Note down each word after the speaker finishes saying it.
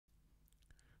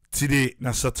Today,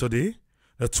 na Saturday,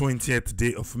 the 20th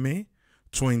day of May,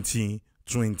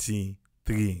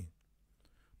 2023.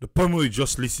 The poem we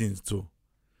just listened to,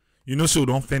 you know, so we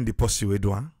don't fend the pussy we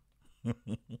do.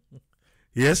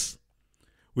 Yes,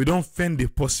 we don't fend the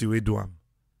pussy we do.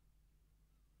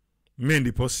 Me and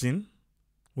the person,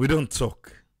 we don't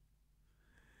talk.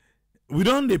 We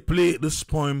don't they play this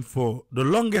poem for the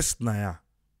longest now.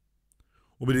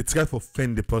 We they try for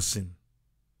fend the person.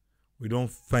 We don't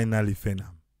finally fend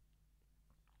him.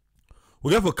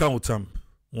 We have to count him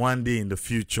one day in the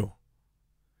future.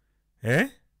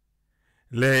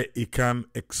 Let he come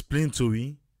explain to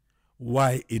me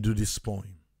why he do this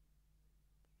poem.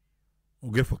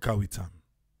 We have to count him.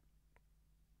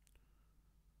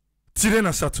 Today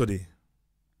na Saturday.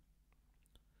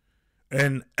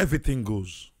 And everything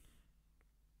goes.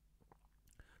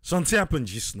 Something happened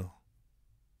just now.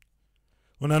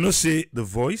 When I know say the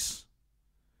voice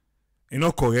is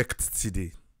not correct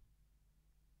today.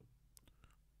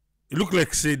 It look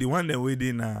like say the one that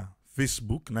waiting na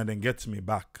Facebook now then get me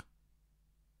back.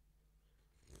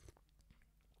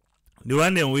 The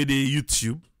one that waiting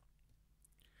YouTube.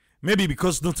 Maybe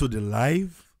because not to the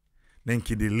live, then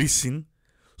they listen.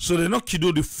 So they not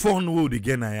kido the phone word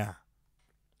again aya.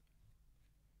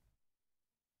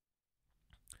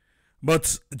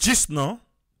 But just now,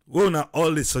 we wanna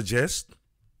always suggest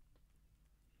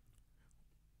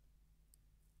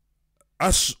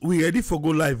as we ready for go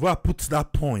live, I put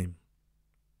that poem.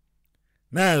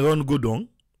 Now I run go down.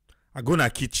 I go in the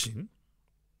kitchen.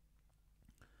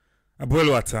 I boil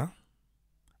water.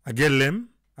 I get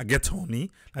lem. I get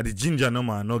honey. Like the ginger no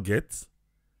man no get.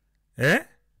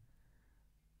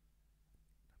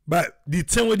 But the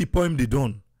time where the poem they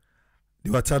done,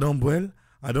 the water don't boil.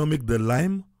 I don't make the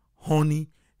lime, honey,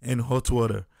 and hot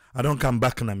water. I don't come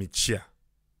back in my chair.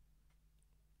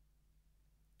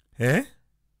 I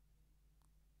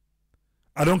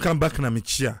don't come back in my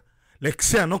chair. Like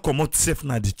say I not come out safe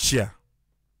na the chair.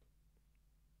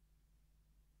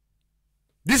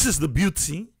 This is the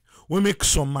beauty we make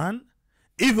some man,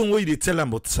 even when they tell them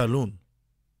about salon.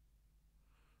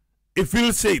 If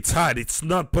you say it's hard, it's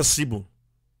not possible.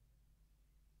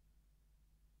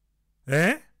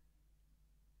 If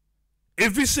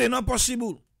you say not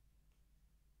possible,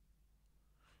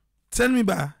 tell me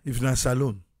ba if na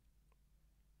salon.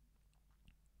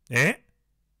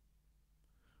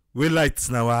 We lights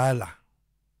na wahala.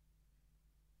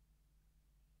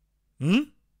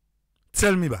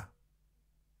 Tell me ba.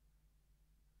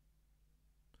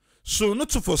 So not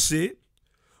to foresee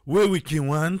where we can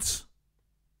want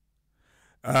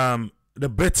the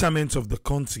betterment of the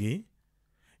country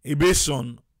based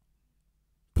on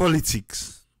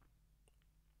politics.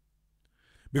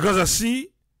 Because I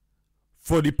see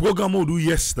for the program we do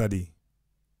yesterday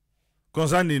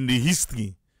concerning the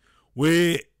history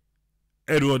where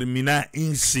Edward Mina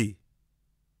Inse.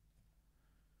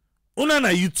 Una na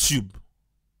YouTube.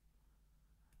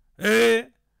 You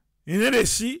know they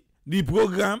see the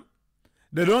program,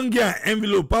 they don't get an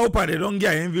envelope. Paupa, they don't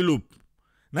get an envelope.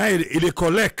 Now they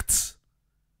collect.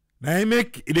 Now they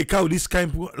make they count this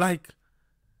kind of like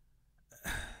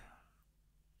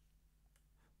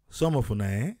some of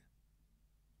una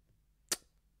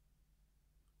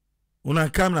una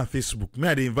come na Facebook. Me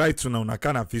I dey invite una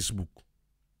come na Facebook.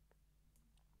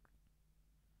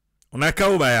 Una ka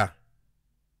ubaya.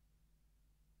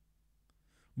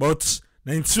 But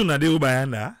na intu na de ubaya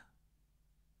na.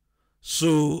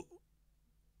 So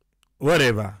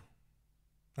whatever.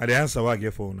 I the answer what I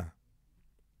get for una.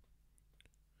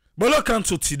 But look on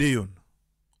to today on.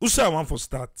 Who say I want for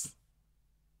start?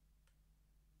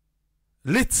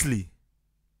 Lately,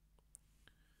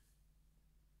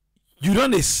 you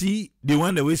don't see the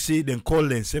one that we say they call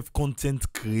themselves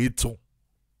content creator.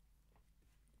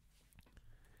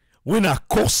 When a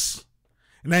course,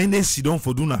 and I didn't sit down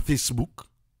for doing a Facebook.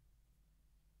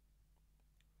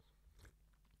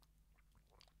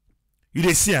 You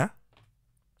dey see, huh?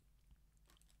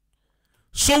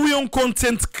 So we on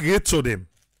content creator them.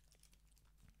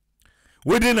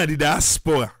 Within the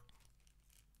diaspora.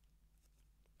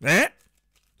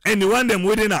 And the one them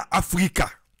within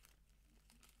Africa.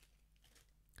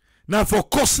 Now for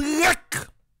course wreck.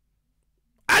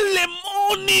 Alle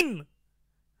morning.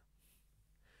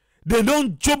 They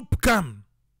don't jump cam.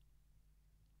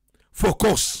 For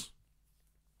course.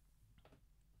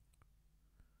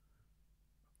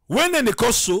 When they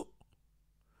cause so,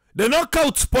 they knock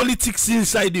out politics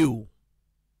inside you.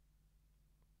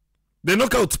 They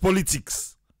knock out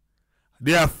politics.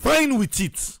 They are fine with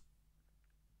it.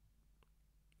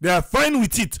 They are fine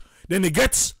with it. Then they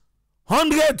get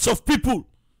hundreds of people.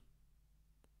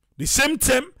 The same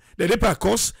time, they pack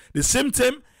us. The same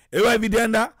time, every day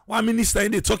under, one minister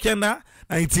in the talk under,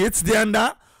 98 day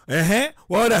under,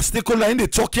 what other stakeholder in the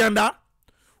talk under.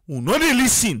 We know they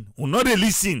listen. We know they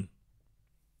listen.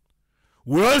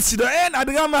 We all see the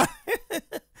drama.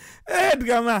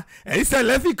 Drama. And it's a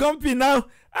lefty company now.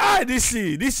 This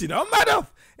is no matter.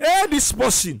 This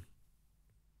person.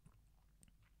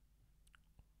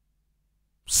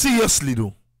 Seriously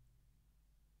though.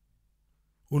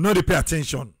 We know they pay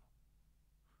attention.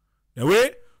 The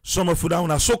way some of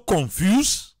them are so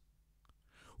confused.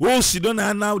 We see them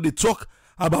now they talk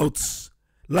about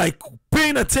like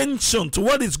paying attention to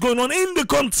what is going on in the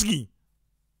country.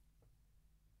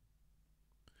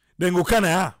 Then go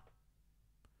kind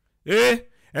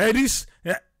this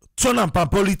turn and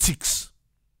politics.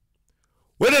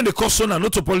 When then the cause on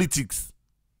not to politics.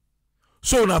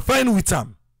 So we are fine with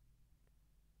them.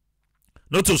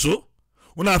 Not also.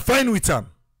 We are fine with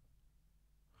them.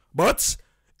 But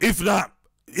if na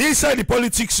inside the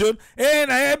politics, na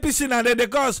APC na the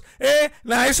cause,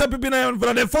 na SPP na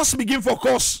the first begin for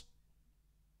cause.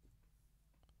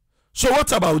 So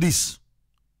what about this?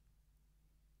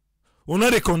 We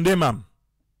not they condemn them.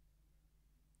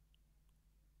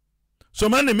 So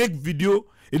man they make video,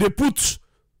 they put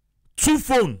 2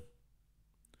 phones.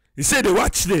 He say they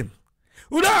watch them.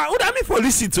 Uda me for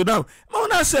listen to them.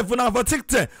 Una self una for take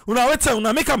time. Una wait time,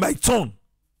 una make them by turn.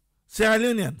 Sierra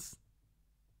Leoneans.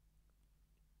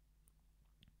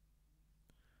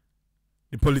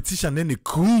 The politician then they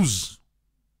cruise.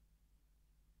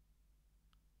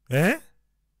 Then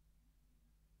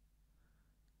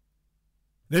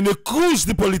they cruise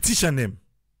the politician them.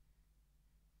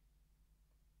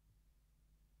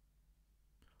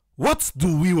 What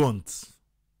do we want?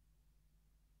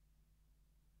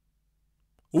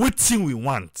 What thing we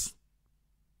want?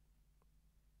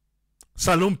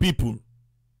 Salon people.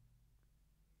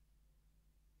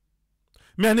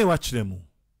 Me I never watch them.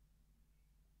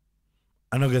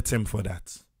 I don't get time for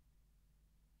that.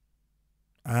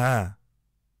 I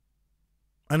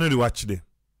know they watch them.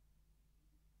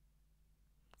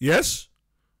 Yes,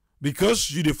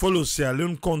 because you dey follow Sierra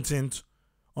Leone content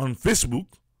on Facebook.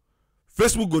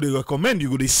 Facebook go they recommend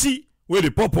you go they see where they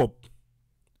pop up.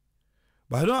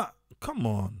 But I don't. Come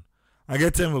on, I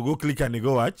get time to go click and they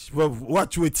go watch.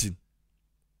 Watch waiting.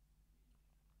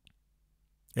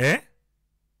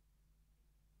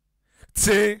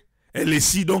 Say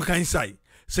LSC don't kind side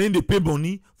saying they pay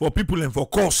money for people and for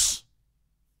costs.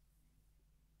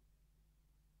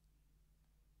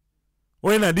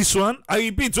 When at this one, I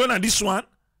repeat, when at this one,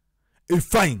 it's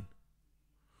fine.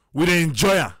 With the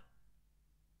enjoyer.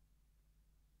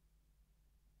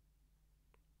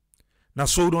 Now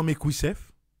so don't make we safe.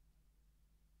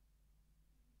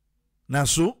 Now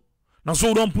so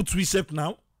don't put we safe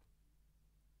now.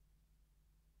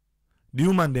 The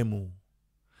human demo.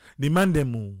 The man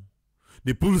demo.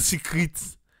 The pull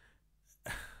secret.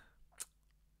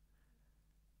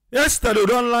 Yesterday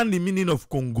don't learn the meaning of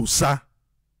Congo, sir.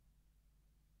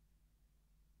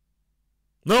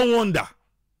 No wonder.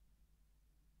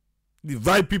 The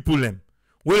vibe people them.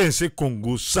 When they say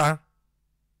Congo, sir.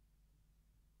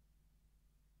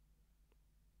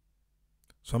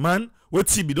 So man, what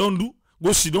CB don't do?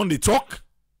 Go sit down, they talk.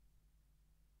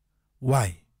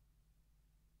 Why?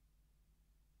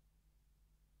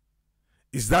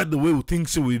 Is that the way we think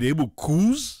so we'll be able to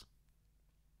cruise?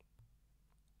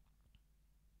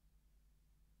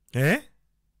 Now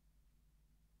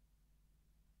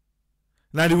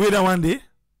the way that one day,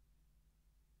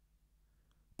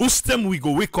 Ustem we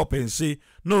go wake up and say,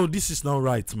 no, this is not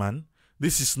right, man.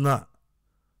 This is not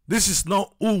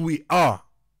who we are.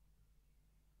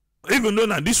 Even though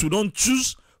now this we don't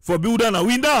choose for builder and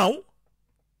we now.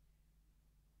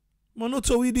 But not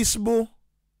so we this bo.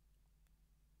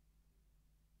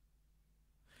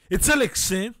 It's like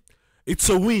saying it's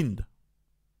a wind.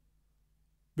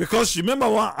 Because you remember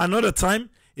one another time,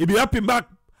 it be up in back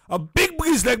a big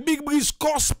breeze like big breeze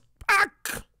cost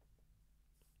back.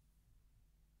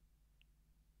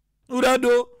 Who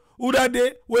that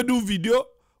day we do video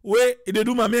where they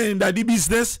do my man in daddy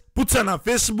business, put on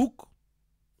Facebook.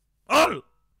 All.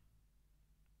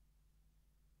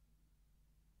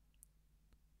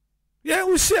 Yeah,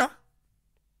 we see her.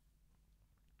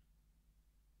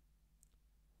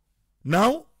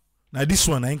 Now this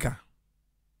one, Anka.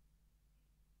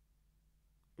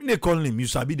 They call him, you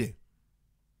sabi there.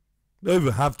 Don't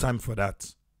even have time for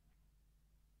that.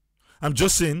 I'm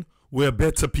just saying, we're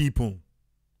better people.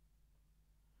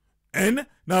 And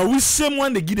now we same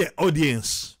one they give the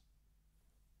audience.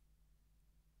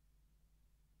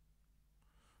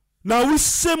 Now we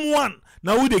same one.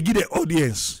 Now we they give the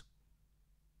audience.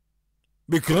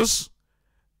 Because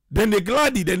then they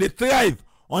gladly, then they thrive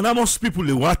on how much people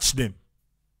they watch them.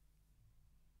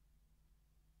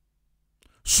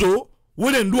 So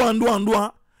when they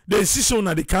do, they see so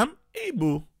now they can,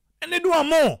 bro, and they do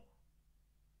more.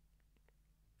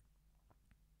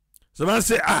 So man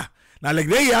say, now like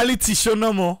the reality show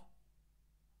no more.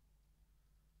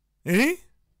 Eh?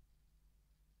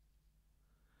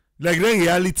 Like the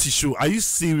reality show. Are you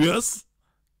serious?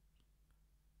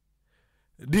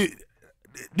 The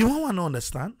one want to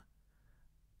understand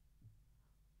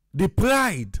the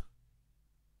pride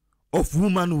of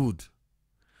womanhood,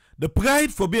 the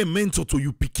pride for being a mentor to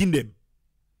you picking them.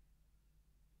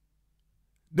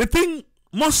 The thing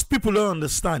most people don't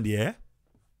understand, yeah.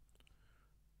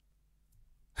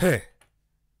 Hey,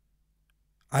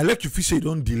 I like if you say you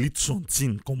don't delete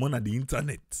something come on at the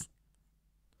internet.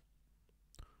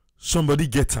 Somebody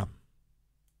get them.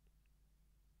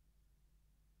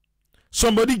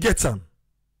 Somebody get them.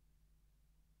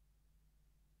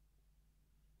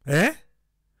 Eh?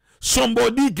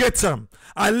 Somebody get them.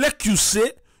 I like you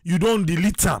say you don't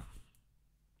delete them.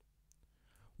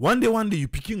 One day you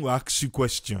picking will ask you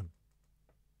question.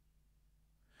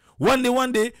 One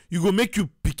day you go make you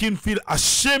picking feel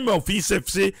ashamed of himself.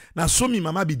 Say now so me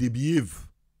mama be the behave.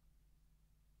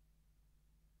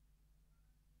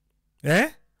 Eh?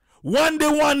 One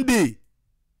day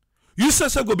you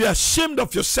say go be ashamed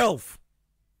of yourself.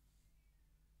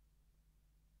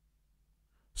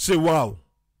 Say wow.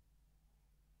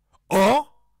 Or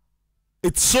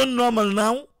it's so normal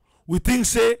now. We think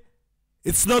say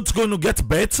it's not going to get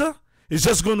better. It's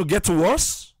just going to get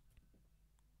worse.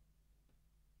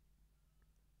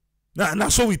 Now,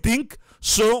 that's what we think.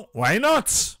 So why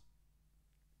not?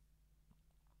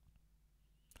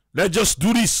 Let's just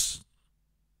do this.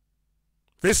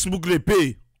 Facebook they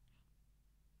pay.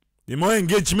 The more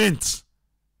engagement,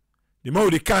 the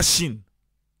more they cash in.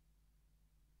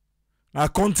 Now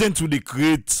content will they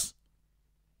create.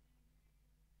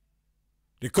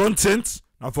 The content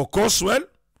now for course well.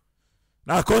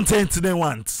 Now content they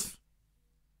want.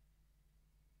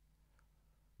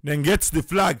 Then gets the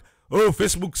flag. Oh,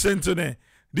 Facebook sent to them.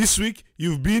 This week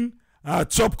you've been a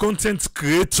top content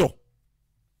creator.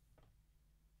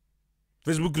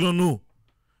 Facebook don't know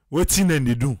what thing then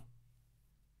they do.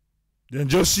 Then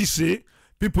just see say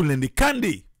people in the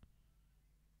candy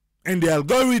and the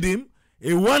algorithm,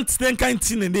 it wants that kind of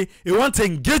thing and it wants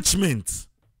engagement.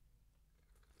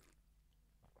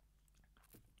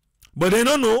 But they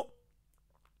don't know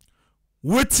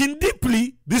what thing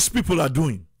deeply these people are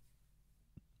doing.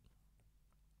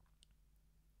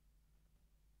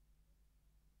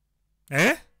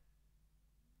 Eh?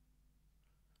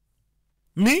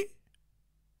 Me?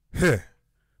 Hey.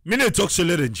 Me they talk so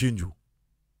let and change you.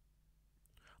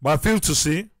 But I feel to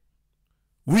say,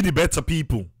 we the better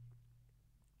people.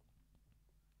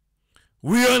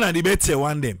 We are the better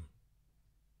one them.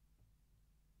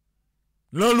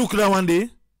 Now look that one day,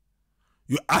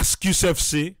 you ask yourself,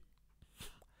 say,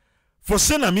 for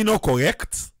say na me not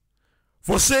correct,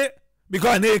 for say,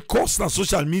 because I know a course on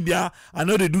social media, I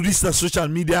know they do this on social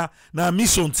media, now me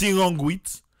something wrong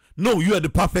with. No, you are the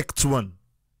perfect one.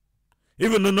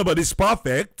 Even though nobody's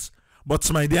perfect,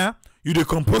 but my dear, you dey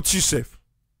comport yourself.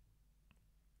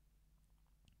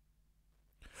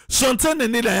 Sometimes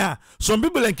they there, some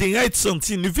people like can write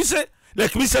something. If you say,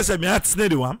 like me say, me heart's not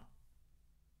the one.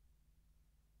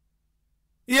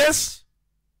 Yes.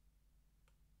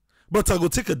 But I go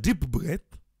take a deep breath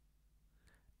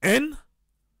and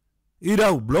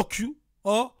either we block you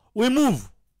or we move.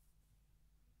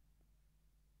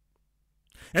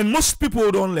 And most people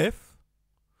who don't left,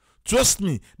 trust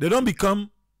me, they don't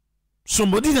become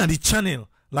somebody on the channel.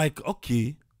 Like,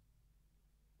 okay.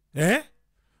 Eh?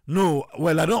 No,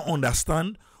 well, I don't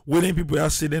understand when people are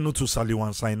saying they no to Sally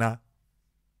one signer.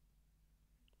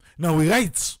 Now we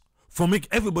write for make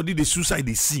everybody the suicide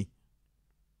they see.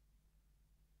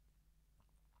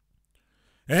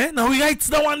 Eh? Now we write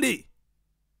that one day.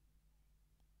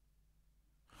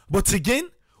 But again,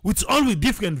 with all with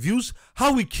different views,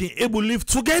 how we can able live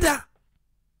together.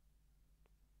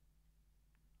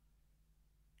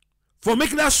 For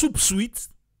making that soup sweet,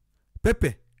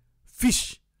 pepper,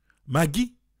 fish,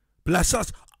 maggi, plus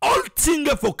all things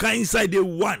for kind inside the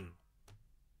one.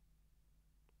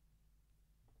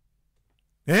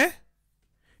 Eh?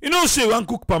 You know, say one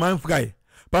cook permanent fry.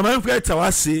 Permanent fry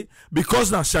tawa say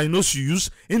because now she knows you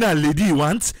use in a lady you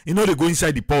want, you know they go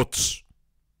inside the pot.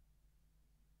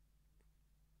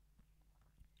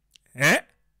 Eh?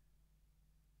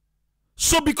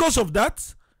 So because of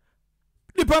that,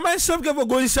 the permanent self can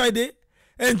go inside there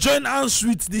and join hands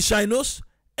with the shinos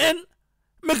and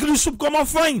make the soup come out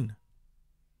fine.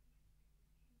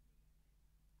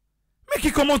 Make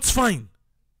it come out fine.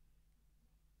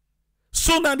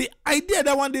 So now the idea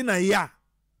that one day na yeah.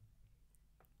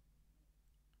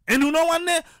 And you know one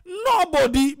day,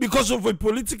 nobody, because of a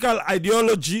political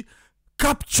ideology,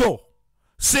 capture.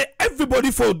 Say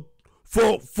everybody for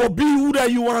be who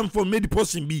that you want for make the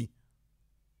person be.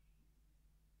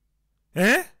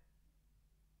 Eh?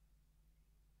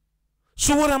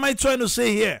 So what am I trying to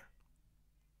say here?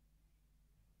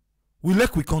 We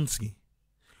lack Wikonski.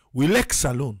 We lack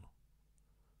Salon.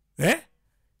 Eh?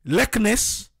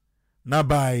 Lackness na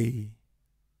by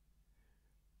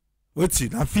what's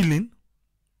it? Na feeling.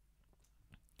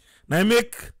 Na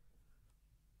make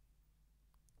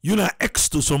you na X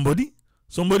to somebody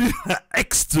na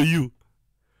X to you.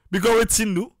 Because what's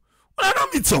in do? Well, I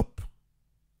don't meet up.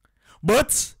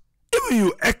 But even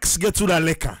you X get to that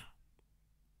lecker.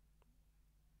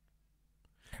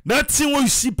 That thing when you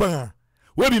see pa,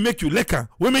 when we make you lecker,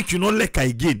 we make you not lecker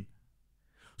again.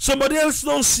 Somebody else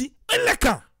don't see a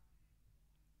lecker.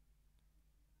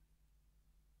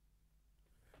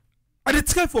 I dey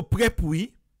try for prep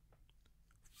we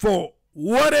for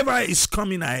whatever is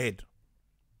coming ahead.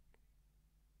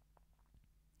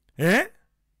 Eh?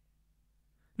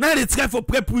 Now they try for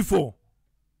prep we for.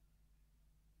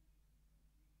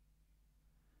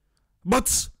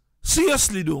 But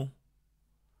seriously though,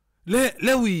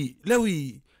 let we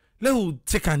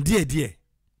take an dear.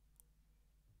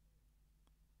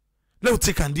 Let we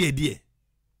take an dear.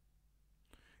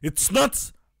 It's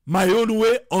not my own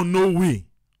way or no way.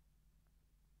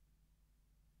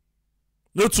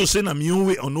 Not to say na my own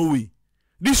way or no way.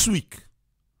 This week,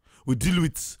 we deal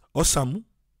with Osamu,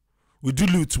 we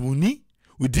deal with Muni,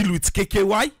 we deal with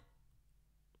KKY.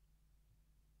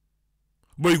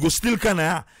 But you go still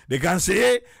they can say,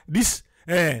 hey, this,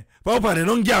 Papa, they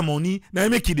don't get money, now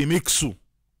make it, they make so.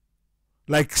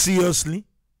 Like, seriously?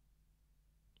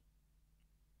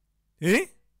 Eh?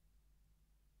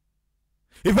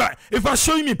 If I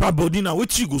show you me per body now,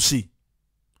 what you go see?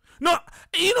 No,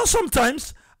 you know,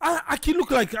 sometimes, I can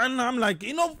look like, and I'm like,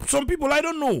 you know, some people, I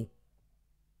don't know.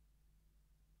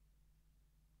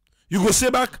 You go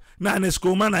say back, na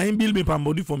Neskoma, na him build me per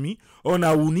body for me, or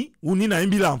na Uni na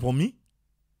him build am for me.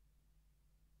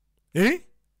 Eh?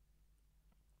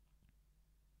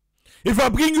 If I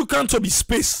bring you come to be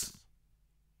space,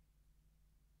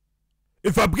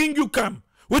 if I bring you come,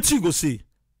 what you go say?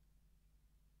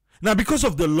 Now because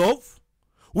of the love,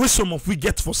 where some of we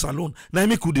get for Salon, now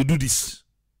make could they do this?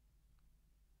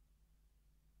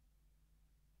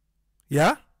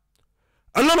 Yeah?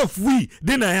 A lot of we,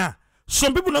 then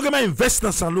some people not gonna invest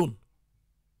in Salon.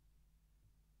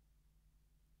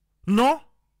 No?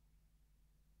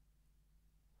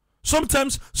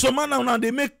 Sometimes some man now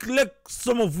they make like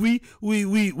some of we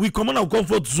come on our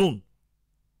comfort zone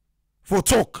for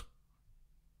talk.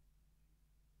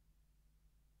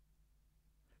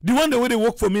 The one the way they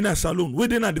work for me in a salon, where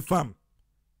they at the farm.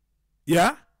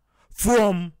 Yeah?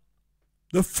 From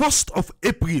the 1st of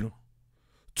April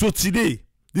to today,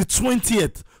 the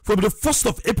 20th, from the 1st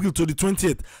of April to the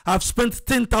 20th, I've spent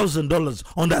 $10,000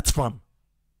 on that farm.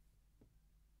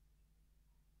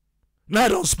 Now I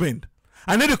don't spend.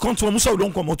 I need to come to Musa,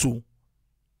 don't come out to.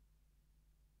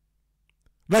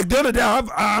 Like the other day,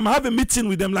 I'm having a meeting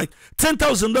with them, like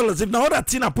 $10,000. If now that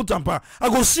thing I put on par, I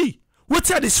go see.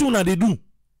 What are they sooner they do?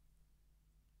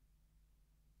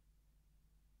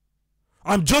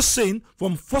 I'm just saying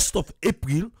from 1st of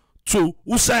April to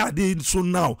Usaya so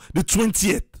now, the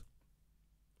 20th.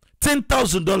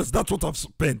 $10,000, that's what I've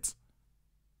spent.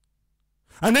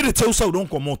 And then they tell Usa don't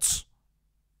come out.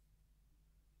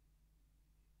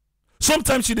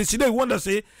 Sometimes they wonder,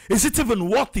 say, is it even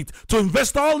worth it to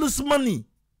invest all this money?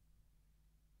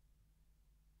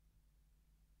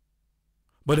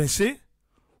 But they say,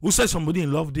 who say somebody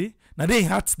in love day? Now they in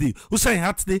heart day. Who say in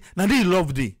heart day? Now they in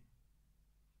love day.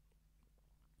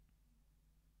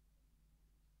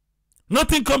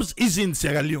 Nothing comes easy in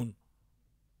Sierra Leone.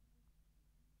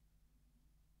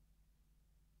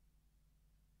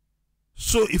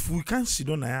 So if we can't sit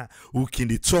down here, we can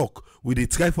they talk, we they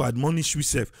try for admonish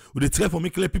ourselves, we they try for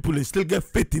make people and still get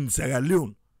faith in Sierra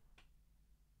Leone.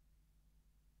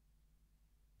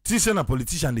 This is a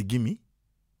politician they give me.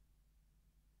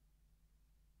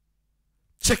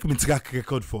 Check my track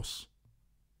record first.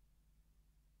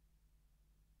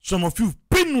 Some of you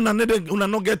pin una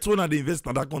not get thrown at the invest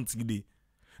in that country.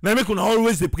 Now make una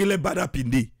always they pray bad up in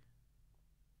day.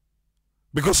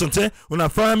 Because sometimes una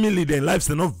family their lives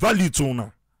they not value to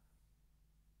una.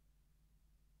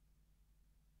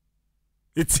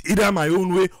 It's either my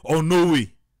own way or no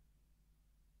way.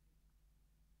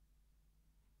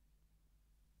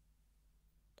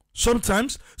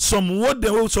 Sometimes some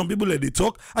people like they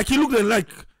talk, I can look at like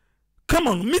Come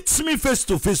on, meet me face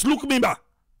to face. Look me back.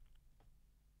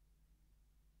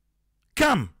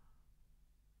 Come.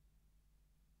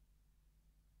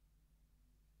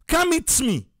 Come meet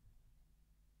me.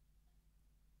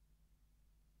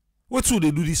 What would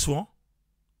they do this for?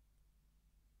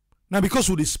 Now because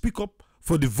would they speak up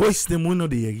for the voice them we know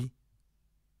they hear.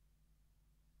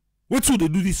 What would they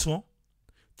do this for?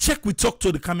 Check we talk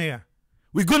to the camera.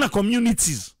 We go to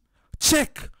communities.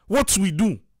 Check what we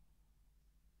do.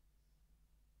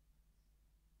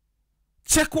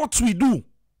 Check what we do.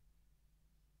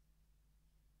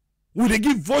 Will they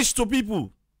give voice to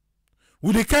people?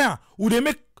 Will they care? Will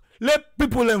they let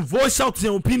people and voice out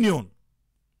their opinion?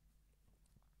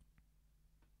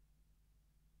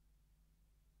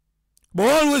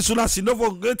 But always when I see no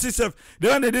forget yourself, they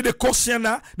want to do the caution,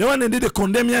 they want to do the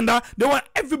condemn, they want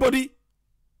everybody.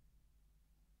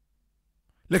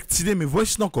 Like today, my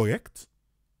voice not correct.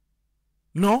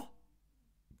 No.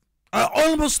 I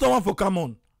almost don't want to come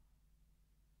on.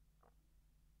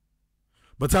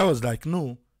 But I was like,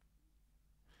 no.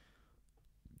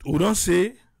 We don't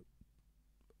say,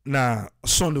 nah,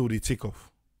 Sunday will they take off.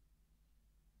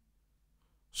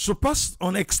 So past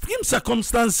on extreme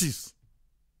circumstances.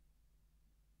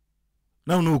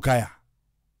 Now no kaya.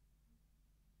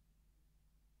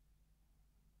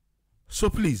 So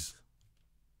please.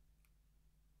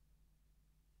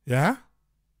 Yeah?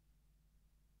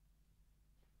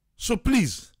 So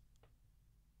please.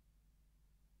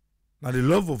 Now the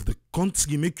love of the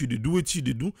country make you to do what you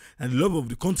do, and the love of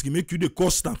the country make you the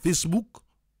cost on Facebook.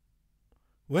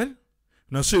 Well,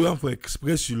 now so you want to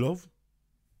express your love.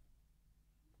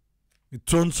 You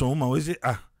turn some woman and say,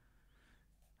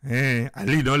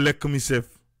 Ali don't like myself.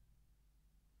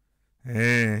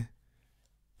 For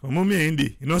mommy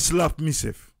Indy, you don't slap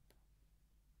myself.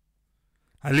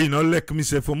 Ali don't like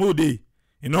myself for more day.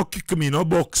 You don't kick me, you don't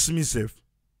box myself.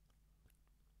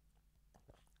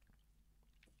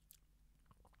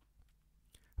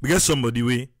 Because somebody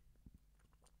way.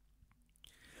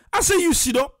 I say you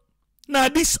sit up. Now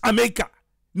this America.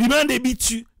 The man they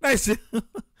beat you. I say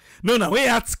no, we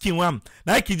asking one.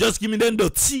 Like he just give me them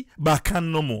the tea back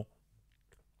and no more.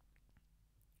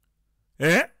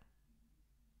 Eh?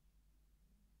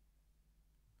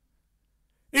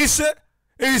 He say,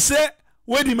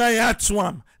 where the man at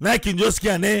one? Like he just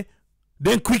can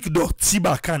then quick the tea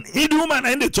back and he do man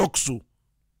and they talk so.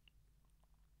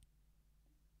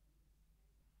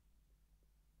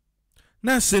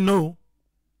 Now say no.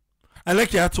 I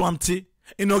like you at one tea.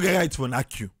 You no get right for an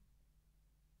accue.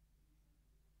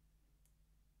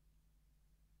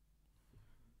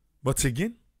 But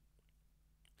again,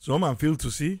 some man feel to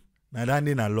see now that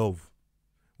in a love.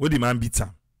 What the man beat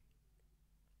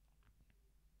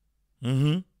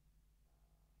him.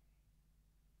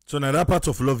 So now that part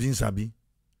of love in Sabi.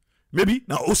 Maybe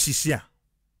now OCC.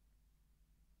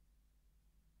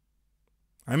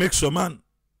 I make some man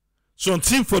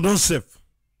something for themselves.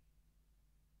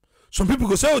 Some people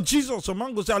go say, oh Jesus, some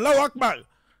man go say, Allahu Akbar.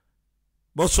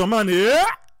 But some man,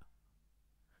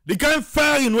 the kind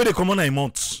fire in where they come on a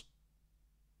month.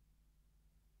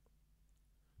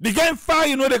 The kind fire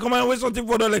in where they come on with something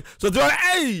for them like, so they are,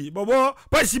 hey, Baba,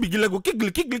 why she begin like go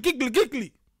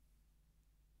kickly.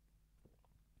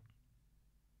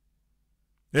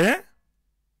 Eh?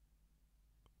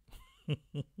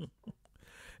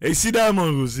 Hey, see that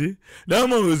man go see? That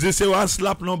man go say one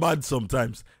slap no bad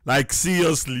sometimes. Like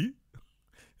seriously.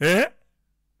 Eh?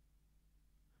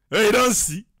 Hey, you don't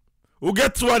see? Who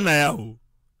get one now?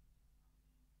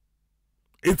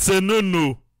 It's a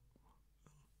no-no.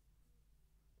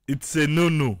 It's a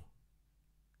no-no.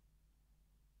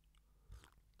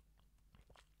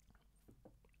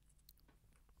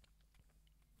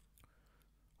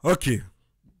 Okay.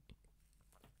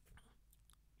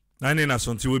 Now then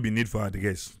something will be need for our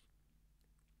guests.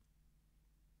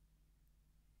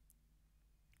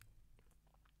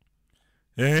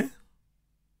 Eh?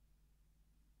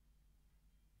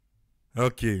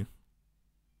 Okay.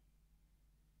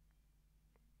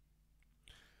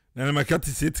 Now my cat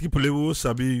is triple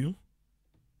sabi you.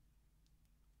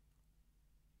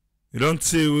 You don't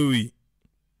say we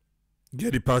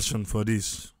get the passion for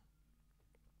this.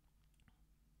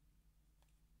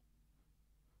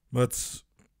 But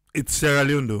it's Sierra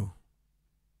Leone though.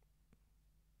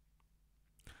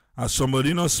 As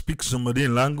somebody not speak somebody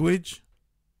in language,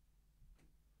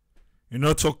 you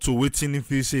not talk to waiting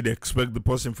if you say they expect the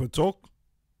person for talk,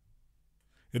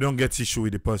 you don't get issue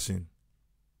with the person.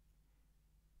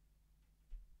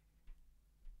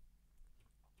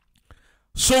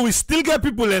 So we still get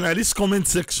people in this comment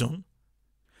section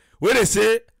where they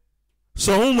say,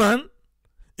 so woman,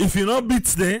 if you not beat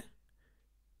them,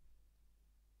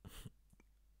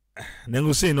 Then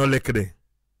go say no lekde.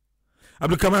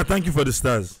 Abdul Kamara, thank you for the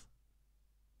stars.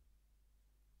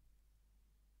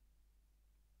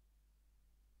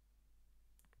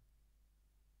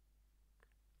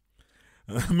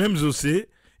 Même zo say,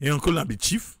 et uncle na be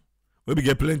chief. We be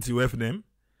get plenty with them.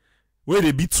 Where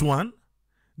they beat one,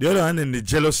 the other one and the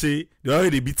jealousy, the other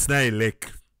they beat na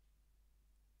elect.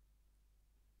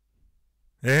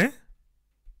 Eh?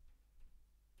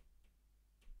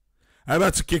 I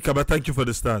about to kick about thank you for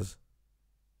the stars.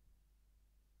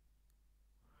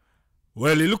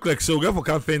 Well, it look like so we got for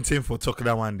can't faint him for talk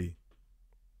that one day.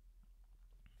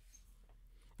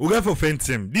 We got for faint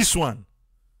him. This one.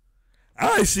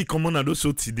 I see common and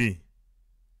also today.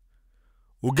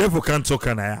 We get for can't talk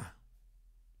and I.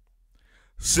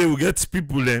 Say we get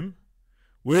people them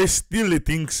where still they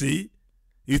think say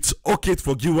it's okay to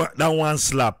forgive that one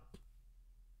slap.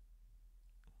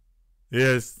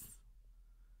 Yes.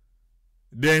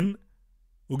 Then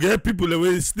we get people that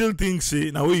will still think say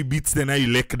now you beat them now you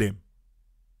elect them.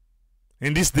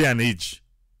 In this day and age.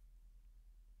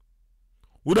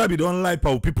 Would that be don't like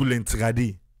how people in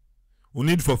tradi? We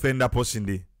need for offend that person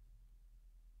day.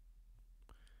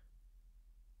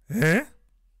 Eh?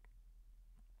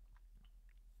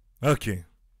 Okay.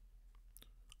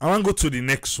 I want to go to the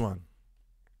next one.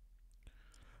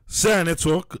 Sarah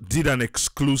Network did an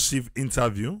exclusive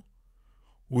interview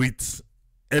with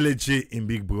LJ in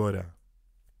Big Brother.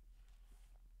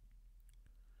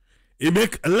 He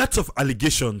make a lot of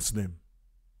allegations them.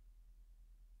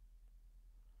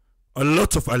 A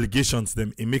lot of allegations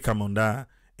them he make them on that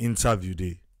interview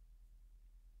day.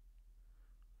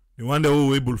 The one that we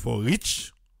were able for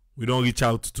reach, we don't reach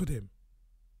out to them.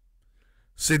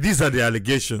 Say these are the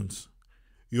allegations.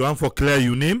 You want for clear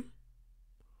your name?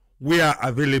 We are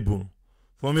available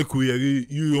for make we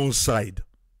you on side.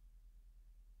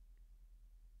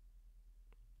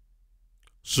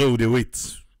 So they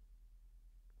wait.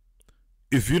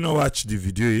 If you not watch the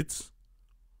video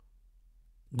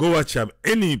go watch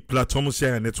any platform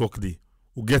here network day.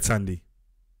 Who get Andy.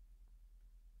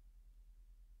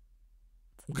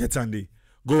 Who get Andy.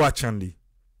 Go watch Andy.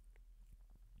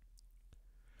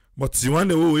 But the one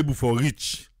that we were able for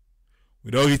reach,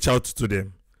 we don't reach out to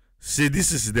them. Say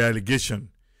this is the allegation.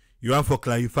 You want for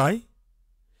clarify?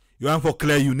 You want for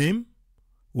clear your name?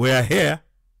 We are here.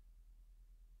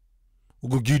 We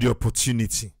go give you the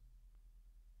opportunity.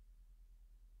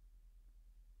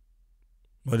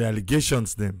 But the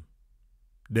allegations them,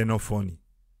 they're not funny.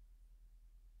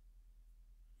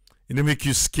 And they make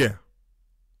you scared.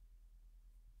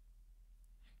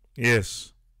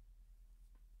 Yes.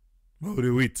 But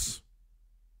we wait.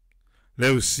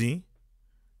 Let us see.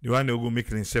 The one that will make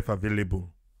himself available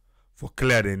for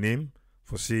clear the name,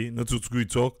 for say not to screw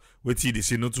talk, wait till they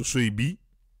say not to show it be.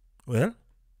 Well,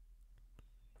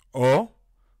 or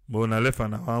but on a left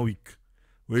and 1 week.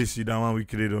 Where you see that 1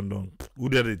 week they don't done. Who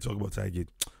dare they talk about I get?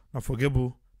 Now forget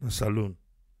about the salon.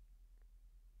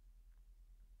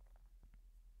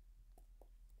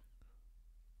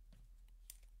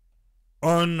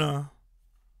 On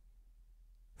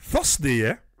first day,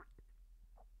 yeah,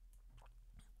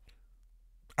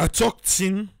 I talked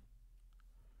in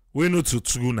we know to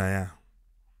true na ya.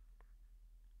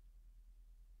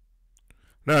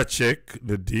 Let's check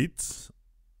the date.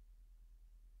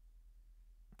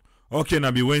 Okay,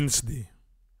 now be Wednesday.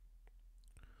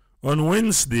 On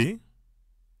Wednesday,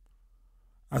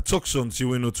 I talk something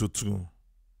we know to true.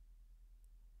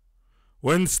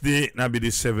 Wednesday now be the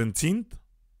 17th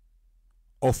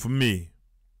of May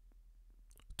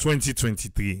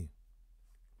 2023.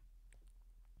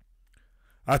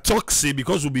 I talk say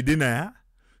because we be dinner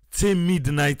till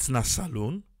midnight na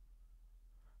salon.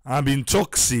 I been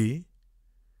talk say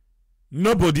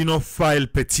nobody no file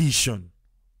petition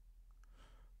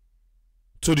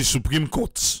to the Supreme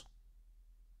Court.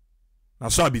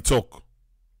 That's how I be talk.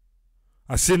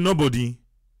 I say nobody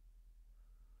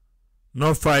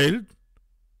no filed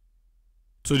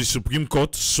to the Supreme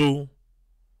Court, so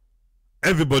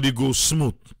everybody goes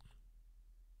smooth.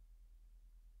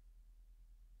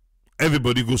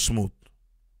 Everybody goes smooth.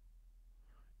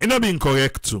 It not being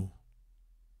correct too.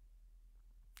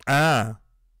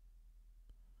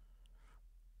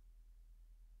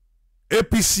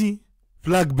 APC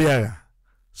flag bearer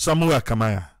Samura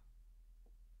Kamara.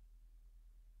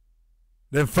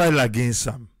 Then file against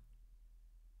him.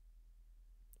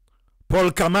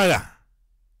 Paul Kamara,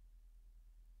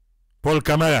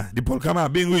 the Paul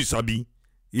Kamara being who sabi,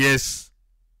 yes.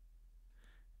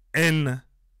 And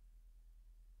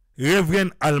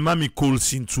Reverend Almami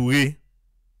Rev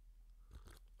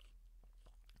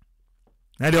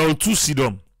now they all two sit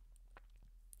down.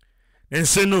 And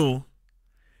say no,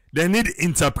 they need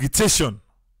interpretation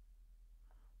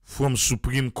from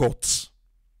Supreme Court.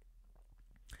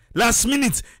 Last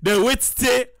minute, they wait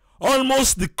till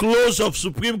almost the close of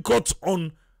Supreme Court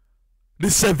on the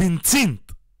 17th.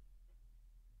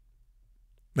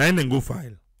 Now then go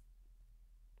file.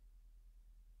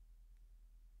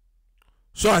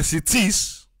 So as it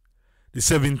is, the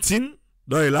 17th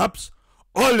don't elapse.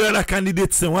 All the other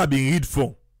candidates have been read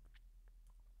for.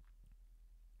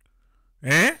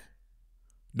 They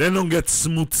don't get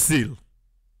smooth sail.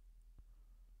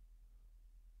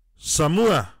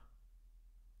 Samura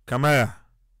Kamara,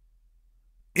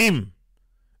 him,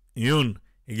 he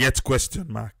get question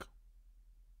mark.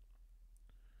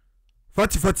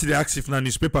 Fati they ask if na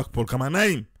newspaper Paul Kamara, na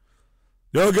him.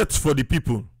 They all get for the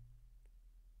people.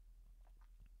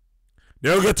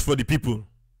 They all get for the people.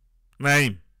 Na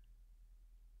him.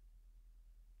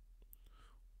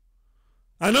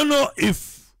 I don't know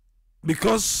if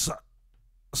because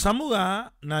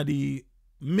Samura na the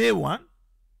May 1,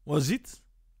 was it?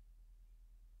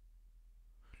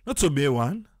 Not so May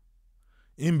 1.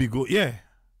 Him be go, yeah,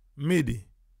 Mayday.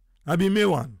 I be May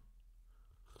 1.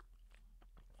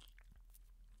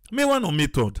 May 1 or May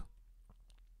 3rd.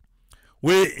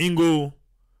 Where in go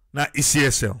na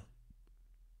ECSL.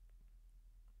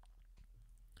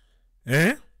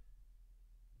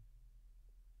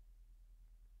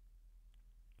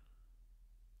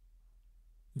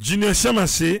 Junior Shama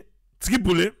say,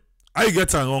 Tripole, I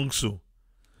get it wrong so.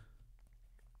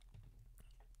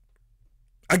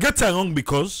 I get it wrong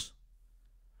because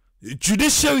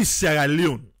judiciary Sierra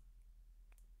Leone,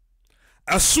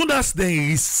 as soon as they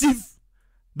receive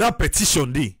that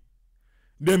petition,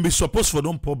 they be supposed for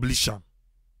them publish them.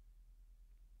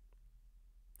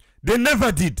 They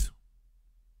never did.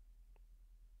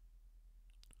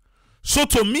 So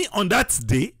to me on that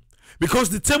day, because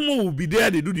the time we will be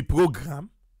there, they do the program,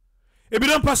 if we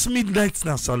don't pass midnight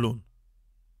in a salon,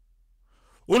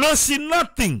 we don't see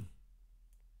nothing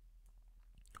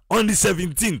on the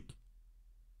 17th.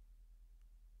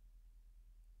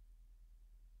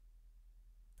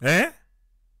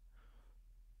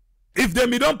 If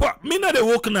them don't pass, me not they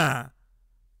work na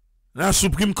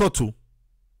Supreme Court too.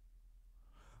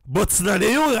 But now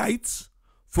they all right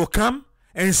for come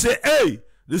and say, hey,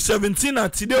 the 17th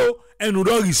at today and we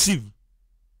don't receive.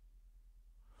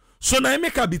 So now I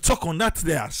make a be talk on that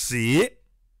there, say,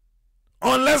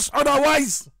 unless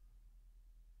otherwise.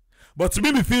 But to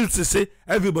me feel to say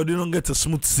everybody don't get a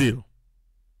smooth sail.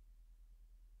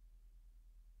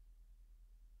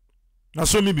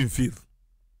 That's so me feel.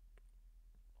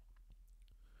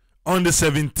 On the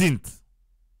 17th.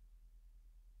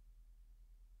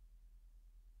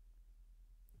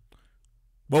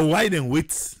 But why then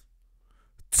wait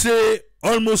till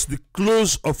almost the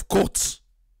close of court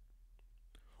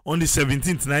on the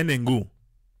 17th, 9 and go?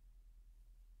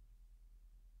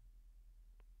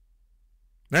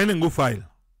 9 and go file.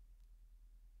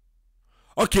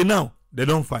 Okay, now they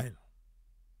don't file.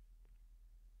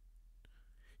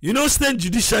 You know, stand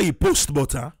judiciary post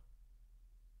butter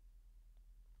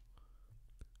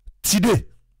today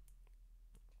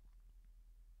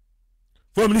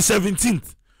from the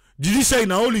 17th. Judiciary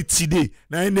now only today,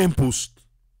 now in them post.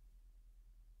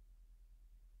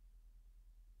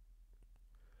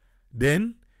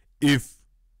 Then, if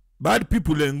bad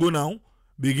people then go now,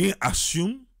 begin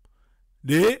assume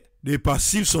they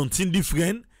perceive something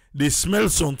different, they smell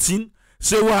something,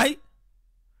 say why?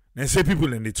 Then say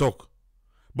people and they talk.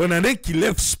 But now they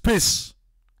left space.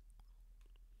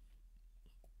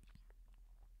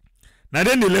 Now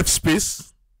then they left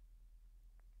space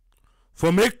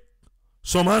for make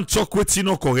someone talk with you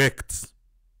not correct.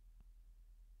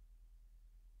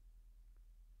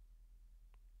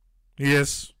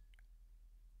 Yes.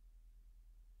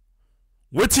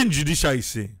 What in judiciary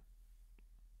say?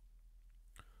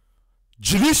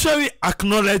 Judiciary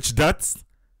acknowledge that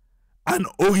an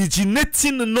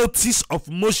originating notice of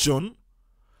motion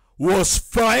was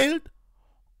filed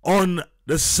on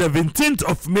the 17th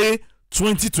of May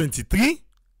 2023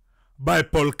 by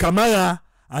Paul Kamara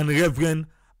and Rev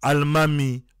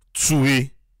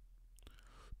Turay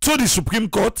to the Supreme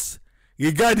Court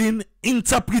regarding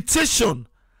interpretation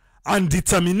and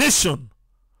determination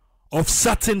of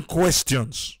certain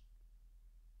questions.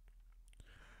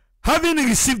 Having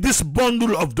received this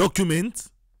bundle of documents,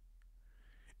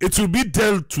 it will be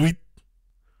dealt with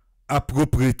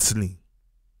appropriately.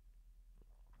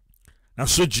 And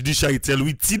so judiciary tell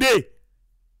we today,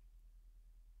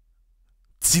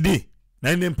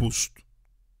 9 post.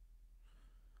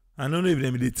 I don't know if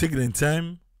they take their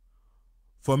time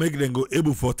for make them go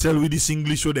able for tell with this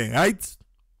English so they right.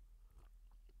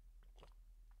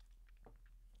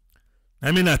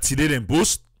 I mean, at today then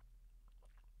post.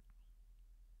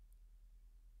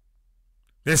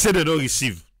 They say they don't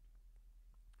receive.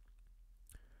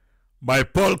 By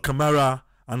Paul Kamara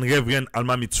and Rev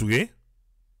Turay,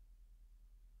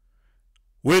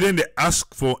 where then they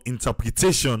ask for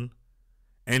interpretation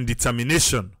and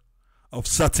determination of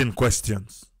certain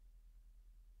questions.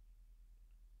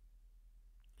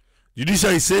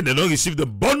 Judiciary said they don't receive the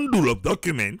bundle of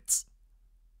documents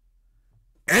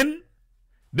and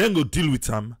then go deal with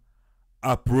them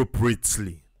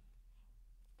appropriately.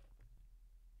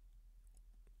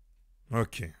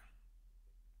 Okay.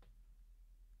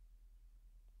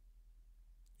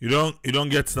 You don't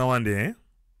get that one there, eh?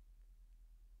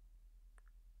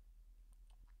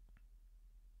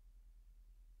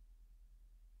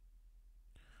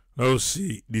 Let's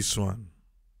see this one.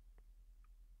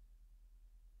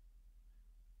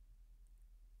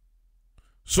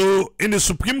 So, in the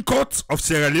Supreme Court of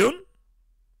Sierra Leone,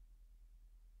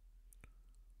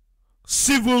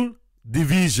 Civil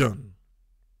Division,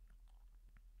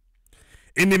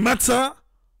 in the matter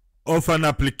of an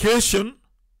application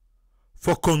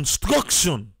for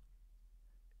construction,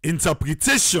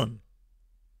 interpretation,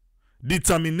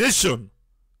 determination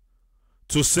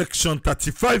to Section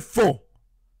 35(4)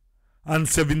 and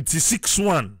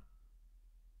 76(1)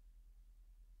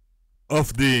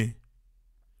 of the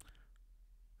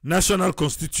National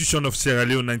Constitution of Sierra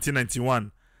Leone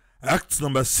 1991, Act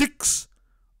number 6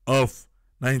 of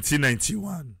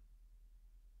 1991.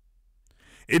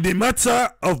 In the matter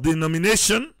of the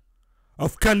nomination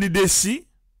of candidacy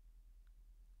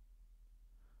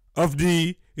of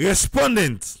the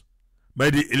respondent by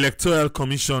the Electoral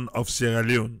Commission of Sierra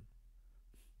Leone.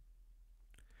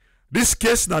 This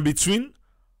case now between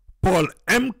Paul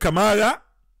M. Kamara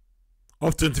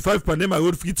of 25 Panema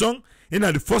Road, Freetown, in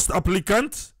the first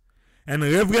applicant, and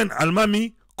Reverend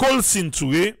Almami Colson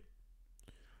Turay,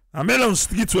 a Melon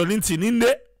Street, Wellington, in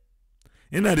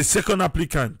the second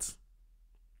applicant.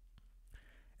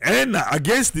 And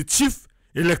against the Chief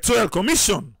Electoral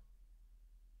Commission,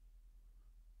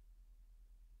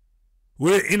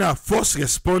 where in a first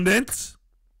respondent,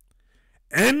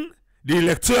 and the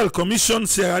Electoral Commission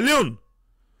Sierra Leone.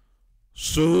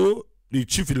 So, the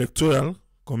Chief Electoral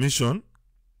Commission,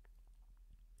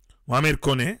 Mohamed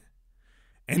Kone,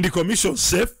 and the Commission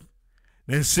self,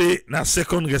 then say na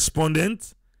second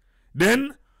respondent,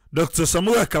 then Dr.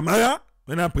 Samura Kamara,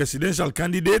 when a presidential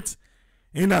candidate,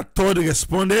 in a third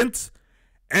respondent,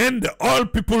 and the All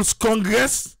People's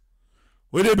Congress,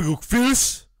 where they Brook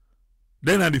Fields,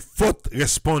 then are the fourth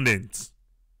respondent.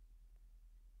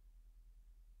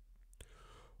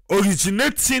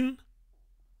 Originating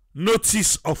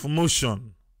notice of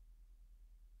motion.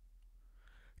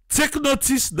 Take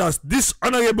notice that this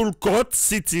honorable court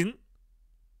sitting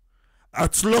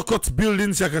at Lockhart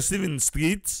Building, Shaka Stephen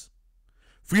Street,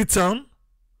 Freetown,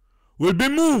 will be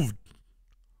moved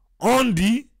on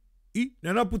the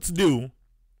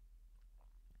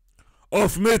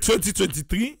of May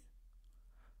 2023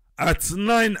 at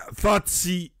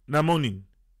 9:30 in the morning.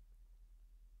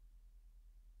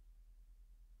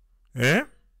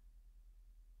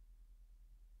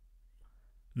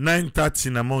 9:30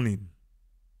 in the morning.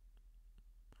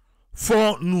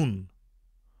 4 noon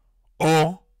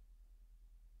or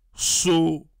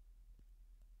so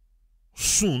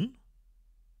soon.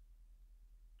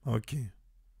 Okay.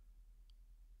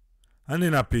 And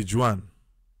then at page 1.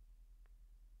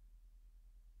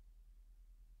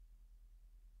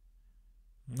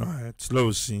 Alright,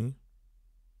 slow see.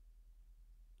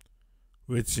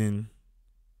 Waiting.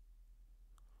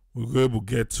 We're going to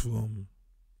get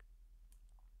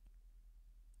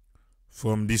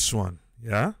from this one.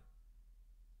 Yeah?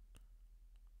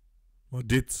 But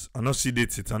date, I don't see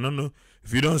date it. I don't know.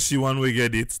 If you don't see one way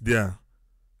get it there.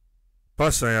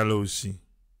 Pass a yellow see.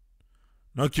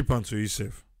 Now keep on to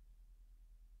yourself.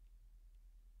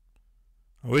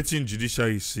 I'm waiting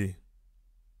judiciary see.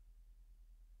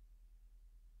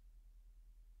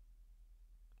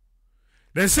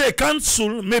 Then say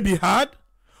counsel may be heard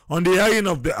on the hearing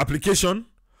of the application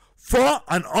for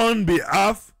and on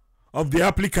behalf of the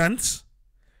applicant,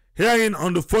 hearing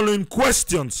on the following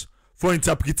questions for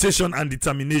interpretation and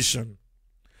determination.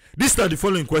 These are the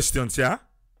following questions, yeah?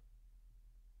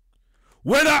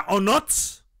 Whether or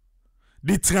not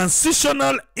the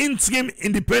Transitional Interim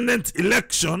Independent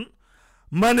Election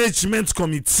Management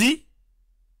Committee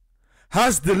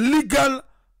has the legal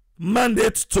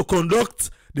mandate to conduct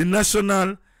the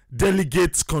National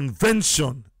Delegates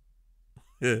Convention.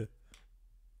 You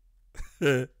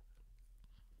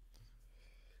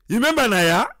remember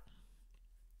Naya?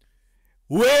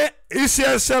 Where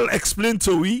ECSL explained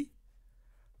to we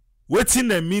what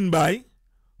they mean by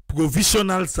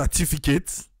provisional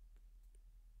certificate.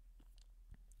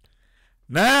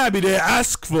 Now they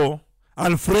ask for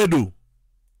Alfredo.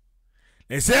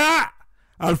 They say,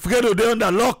 Alfredo they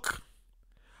under lock.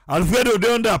 Alfredo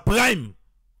they under prime.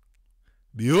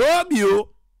 Bio.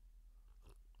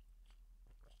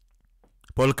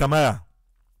 Paul Kamara.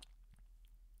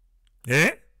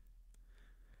 And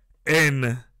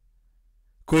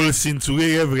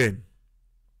Turay Reverend.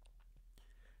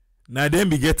 Now them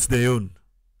begets their own.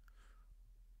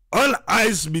 All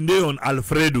eyes been there on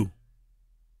Alfredo.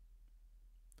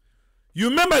 You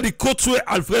remember the quote where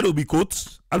Alfredo be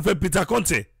quote? Alfred Peter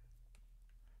Conte.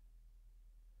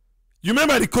 You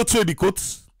remember the quote where the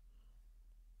quotes?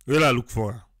 Well, I look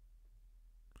for her.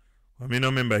 I may not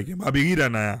remember again. I be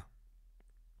reading now.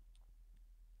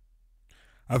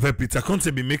 Alfred Peter Conte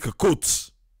be make a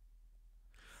quote.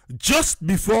 Just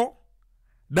before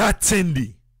that 10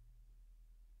 day.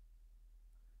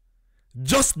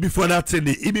 Just before that 10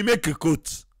 day, he be make a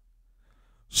quote.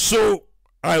 So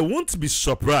I won't be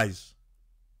surprised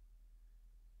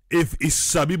if it's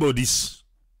sabi about this.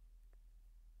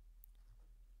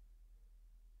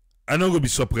 I'm not gonna be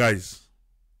surprised.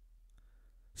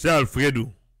 Say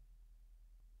Alfredo.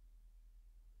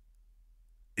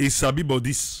 It's sabi about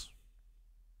this.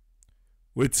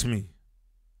 Wait me.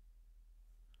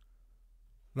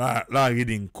 La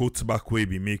reading quote back way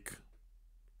be make.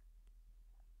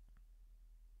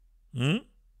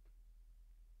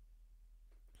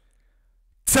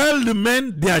 Tell the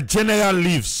men their general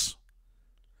lives.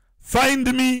 Find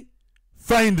me.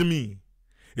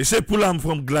 He said, pull am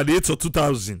from Gladiator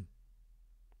 2000.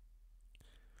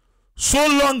 So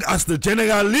long as the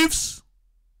general lives,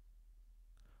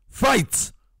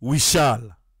 fight we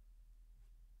shall.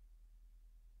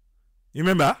 You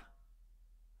remember?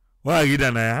 What I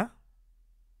read now?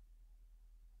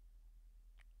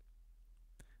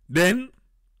 Then,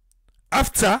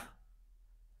 after,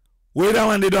 whether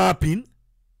one they don't happen,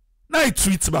 now it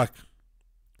tweets back.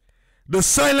 The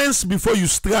silence before you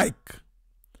strike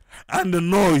and the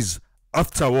noise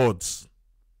afterwards.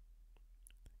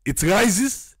 It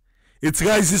rises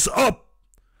up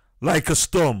like a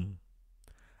storm,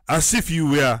 as if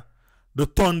you were the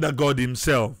thunder god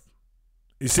himself.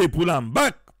 He say pull am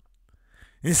back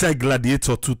inside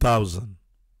Gladiator 2000.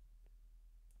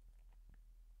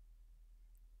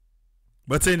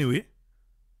 But anyway,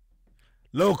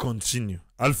 let's continue.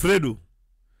 Alfredo,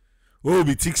 oh,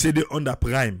 we think say they under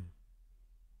prime.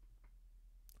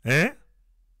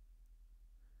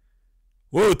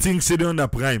 Oh, think say they under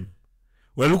prime.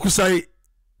 Well, look who say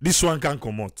this one can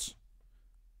come out.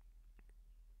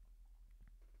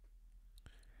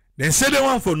 Then say they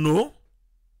want for no.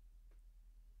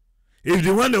 If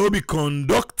the one that will be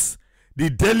conduct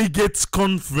the delegates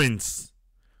convention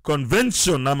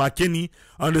na Makeni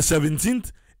on the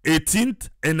 17th, 18th,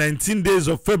 and 19th days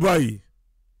of February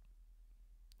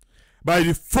by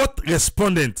the fourth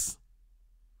respondent.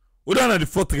 Who don't have the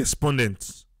fourth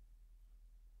respondent?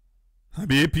 I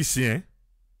be APC,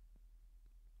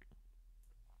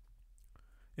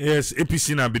 Yes,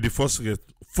 APC now be the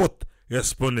fourth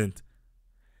respondent.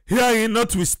 Herein,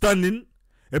 notwithstanding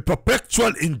a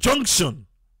perpetual injunction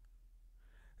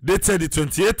dated the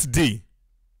 28th day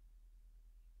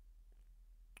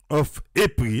of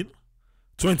April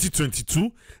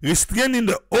 2022, restraining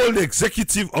the old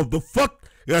executive of the fourth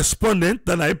respondent,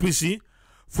 than APC,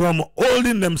 from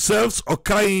holding themselves or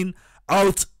carrying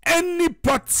out any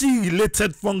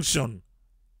party-related function,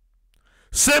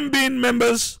 same being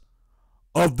members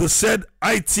of the said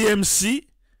ITMC,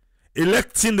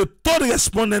 electing the third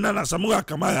respondent, and Samura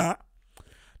Kamara,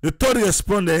 the third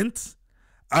respondent,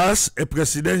 as a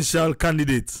presidential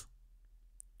candidate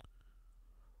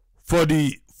for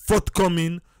the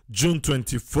forthcoming June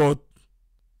 24th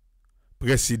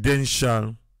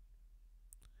presidential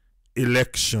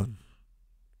election.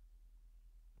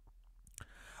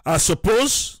 As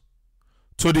opposed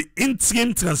to the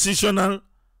interim transitional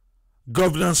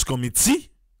governance committee,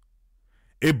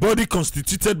 a body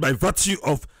constituted by virtue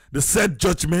of the said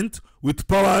judgment with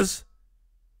powers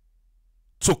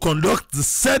to conduct the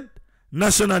said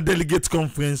national delegate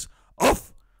conference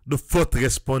of the fourth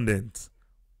respondent.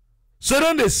 So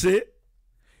don't they say,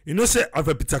 you know, say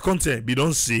after Peter Conte, we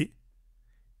don't say,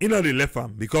 you know, they left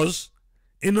him because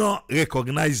you know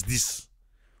recognize this.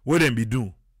 What them be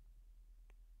do?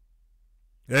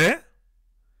 And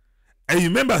you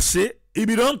remember say, if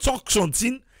you don't talk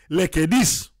something like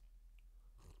this.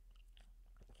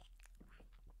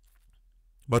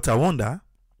 But I wonder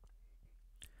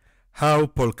how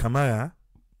Paul Kamara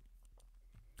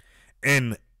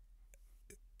and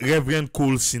Reverend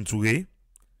Turay,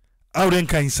 how they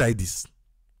can inside this.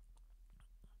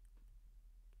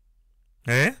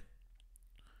 Eh?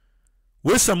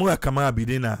 Where Samura Kamara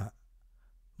be in a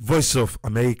Voice of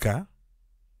America,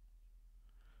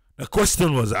 the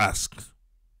question was asked,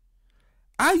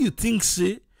 how you think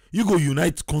say you go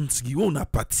unite country, you own a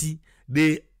party,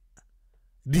 they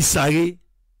disarray?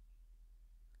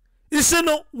 He said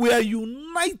no, we are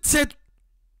united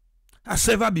as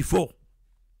ever before.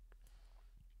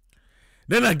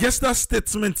 Then I guess that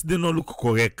statement did not look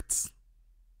correct.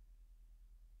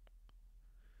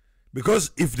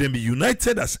 Because if they be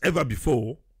united as ever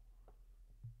before,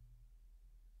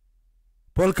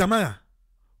 Paul Kamara,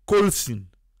 Colson,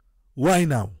 why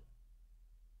now?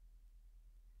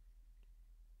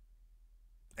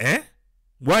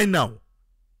 Why now?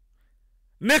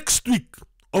 Next week,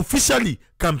 officially,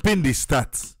 campaign they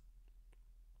start.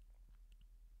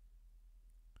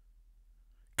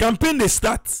 Campaign they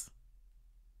start.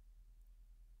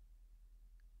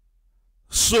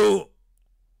 So,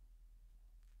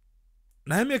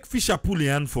 now I make Fisher pull the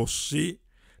hand for say,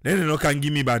 then they no can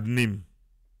give me bad name.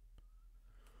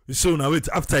 So now wait,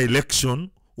 after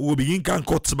election, we will begin can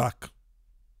cut back.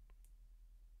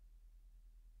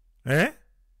 We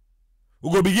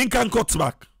will begin can cut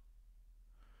back.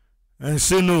 And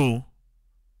say no,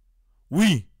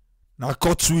 we now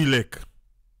cut we leg.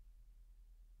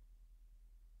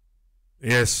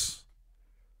 Yes.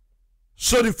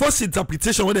 So the first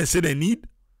interpretation what they say they need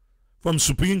from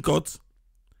Supreme Court,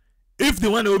 if they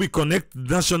want to be conduct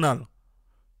the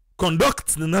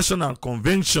national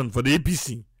convention for the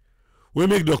APC, we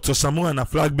make Dr. Samura and a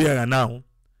flag bearer now.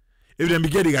 If they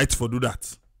get the rights for do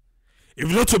that.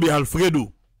 If not to be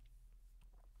Alfredo,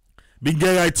 be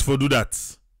get rights for do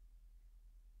that.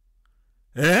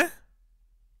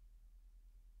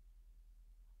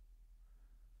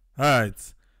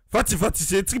 Alright. Fati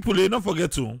say Triple A, don't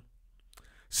forget to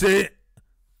say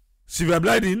Sylvia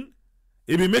Blyden,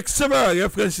 it will make several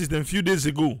references a few days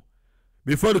ago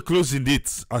before the closing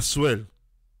dates as well.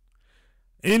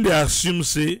 In they assume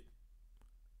say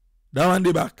that one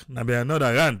day back, now be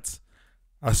another rant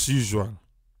as usual.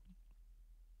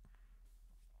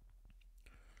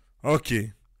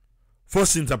 Okay.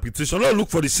 First interpretation. Let's look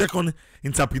for the second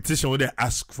interpretation what they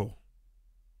ask for.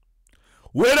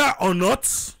 Whether or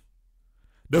not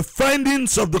the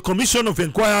findings of the Commission of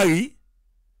Inquiry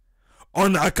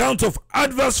on account of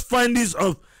adverse findings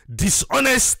of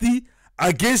dishonesty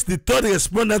against the third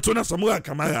respondent, Samura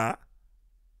Kamara,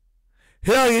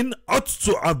 hearing ought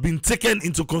to have been taken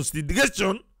into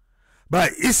consideration by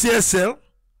ECSL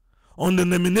on the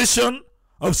nomination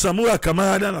of Samura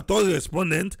Kamara, the third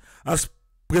respondent, as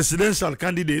presidential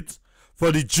candidate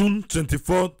for the June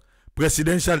 24th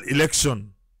presidential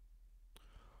election.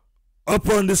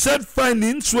 Upon the said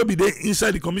findings will be there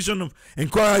inside the Commission of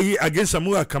Inquiry against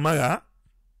Samura Kamara,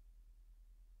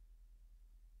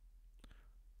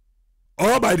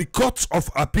 or by the Court of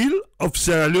Appeal of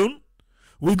Sierra Leone,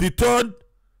 with the third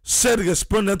said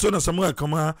respondent on Samura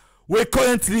Kamara, where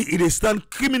currently it is stand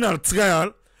criminal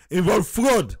trial involve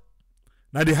fraud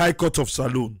na the High Court of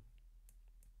Saloon.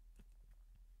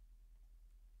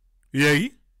 Yeah.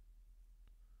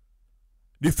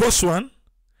 The first one,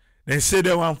 they say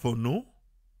they want for no.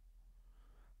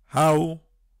 How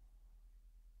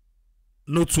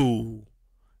not to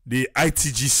the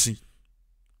ITGC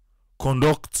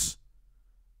conduct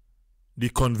the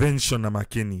convention at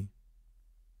Makeni.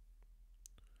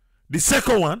 The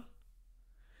second one,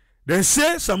 they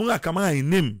say Samura Kamara in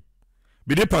name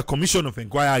be there per Commission of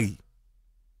Inquiry,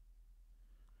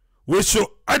 which show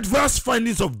adverse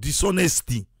findings of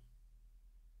dishonesty.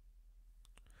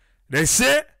 They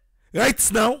say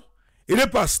right now it is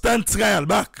per stand trial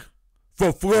back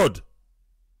for fraud.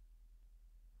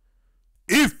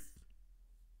 If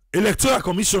Electoral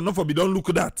Commission not for be don't look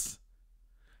at that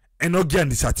and not get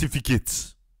the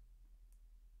certificate,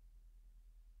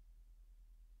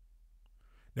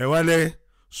 the Wale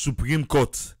Supreme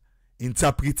Court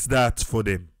interprets that for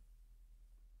them.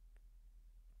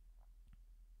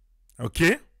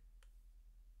 Okay?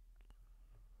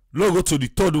 Let's go to the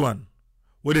third one.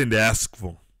 What did they ask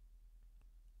for?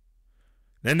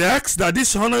 Then they ask that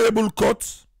this honorable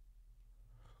court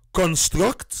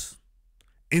construct,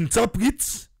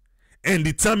 interpret, and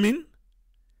determine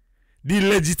the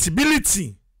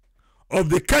legitimacy of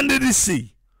the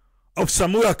candidacy of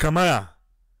Samura Kamara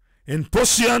in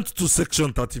pursuant to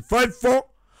Section 35(4)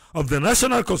 of the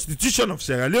National Constitution of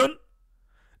Sierra Leone,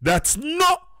 that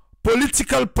no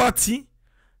political party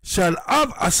shall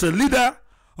have as a leader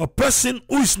a person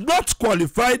who is not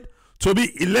qualified to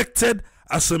be elected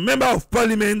as a member of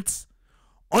parliament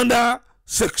under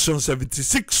Section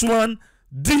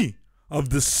 76(1)(d) of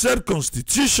the said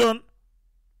constitution,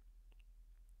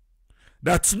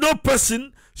 that no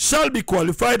person shall be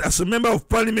qualified as a member of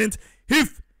parliament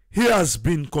if he has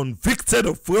been convicted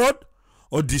of fraud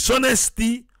or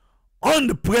dishonesty on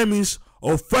the premise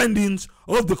of findings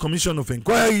of the Commission of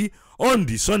Inquiry on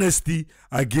dishonesty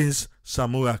against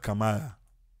Samura Kamara.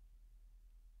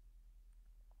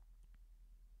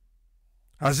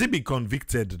 Has he been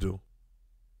convicted though?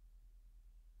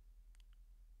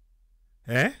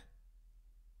 Eh?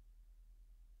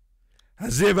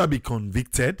 Has he ever been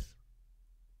convicted?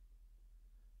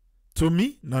 To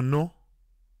me, no.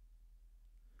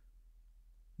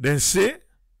 Then say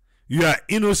you are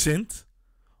innocent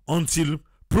until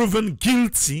proven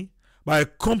guilty by a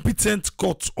competent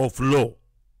court of law.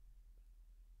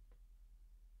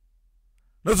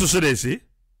 That's what they say.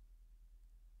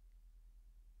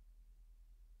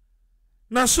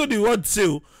 Now, so the word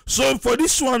say, so for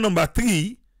this one, number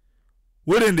 3,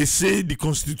 when they say the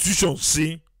Constitution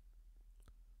say,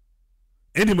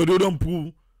 anybody don't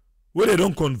prove, where they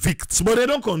don't convict, but they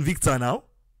don't convict her now.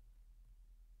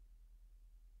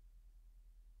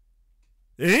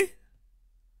 Eh?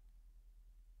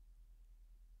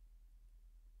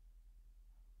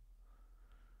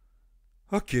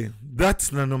 Okay, that's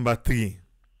the number 3.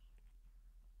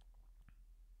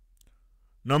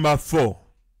 Number 4.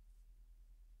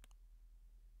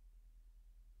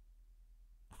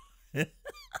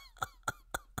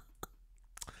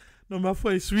 Number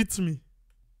 4 is with me.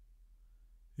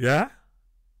 Yeah?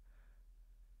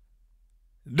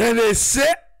 Then they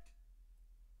say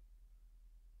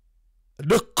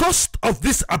the cost of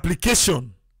this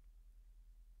application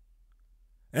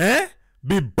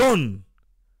be borne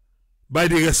by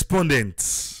the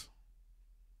respondents.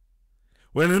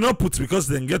 When they not put, because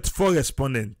they get 4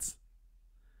 respondents,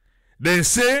 then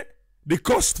say the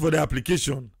cost for the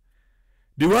application,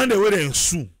 the one they will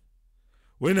sue,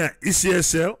 when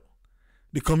ECSL,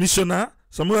 the commissioner,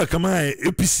 Samura Kamara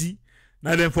and APC,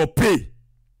 now then for pay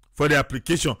for the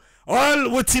application.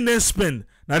 All what they spend,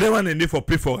 now they want to for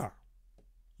pay for her.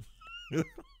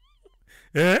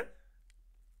 Eh?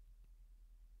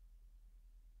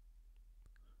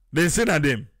 Then say that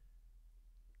them.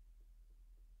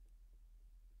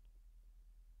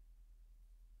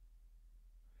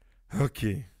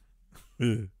 Okay.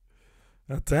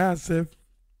 I tell myself.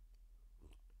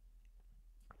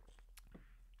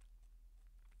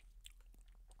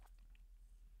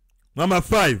 Number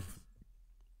 5.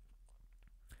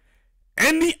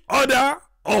 Any order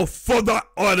or further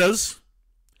orders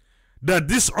that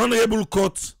this honorable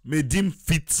court may deem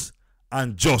fit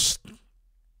and just.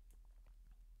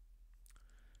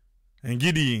 And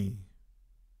give the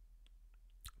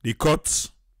court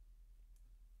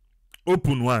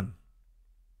open one.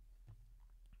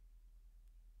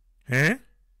 Eh?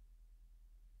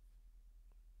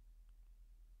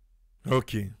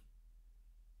 Okay.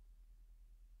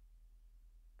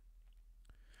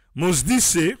 Must this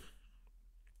say,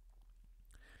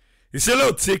 he said,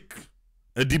 let's take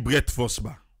a deep breath first,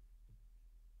 bar.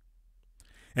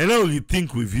 And now we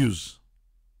think with views.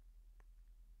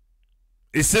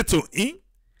 He said to him,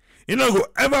 you know, go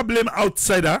ever blame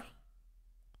outsider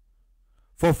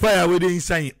for fire where they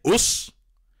inside the house.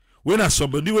 When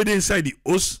somebody where they inside the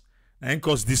house and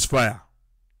cause this fire.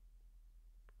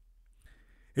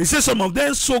 He said some of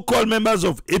them so-called members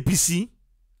of APC,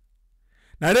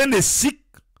 now then they seek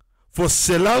for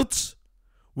sellout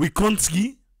with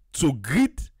country to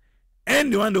greed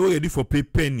and the one that ready for pay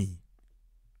penny.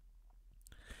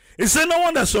 He said no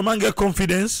wonder some man get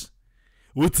confidence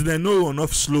with the no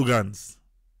enough slogans.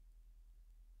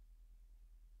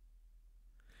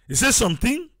 He said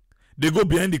something, they go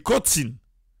behind the curtain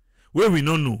where we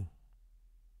don't know.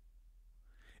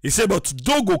 He said, but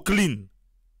though go clean,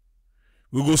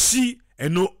 we go see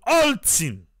and know all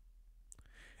thing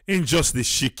in just the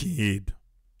shaking head.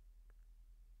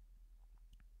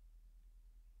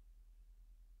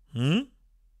 Now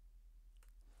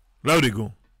they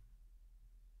go.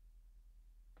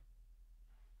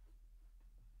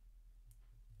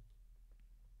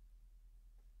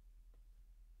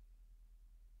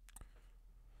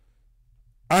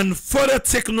 And further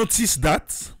take notice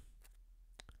that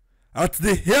at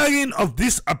the hearing of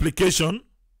this application,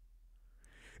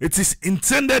 it is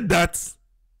intended that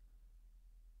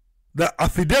the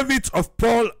affidavit of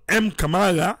Paul M.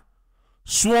 Kamara,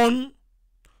 sworn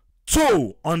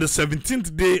to on the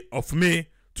 17th day of May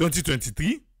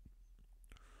 2023,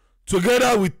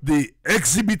 together with the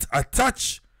exhibit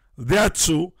attached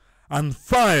thereto and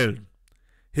filed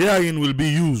herein will be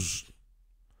used,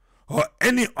 or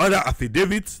any other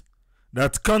affidavit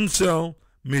that counsel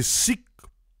may seek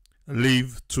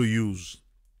leave to use.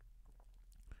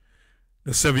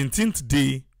 The 17th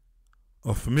day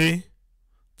of May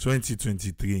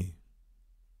 2023.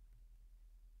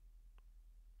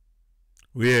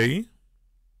 Where are you?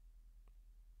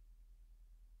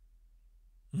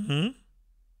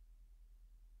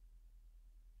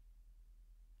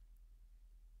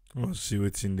 Let's see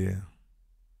what's in there.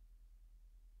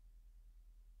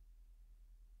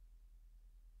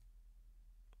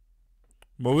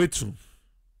 But wait too.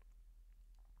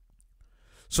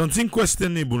 Something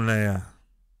questionable now.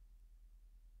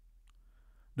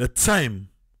 The time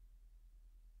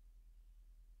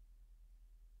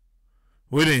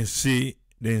we didn't see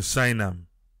they sign them.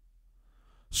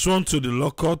 Sworn to the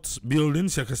Lockout building,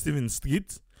 Shaka Stevens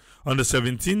Street, on the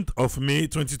 17th of May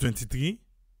 2023,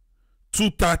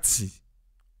 2:30.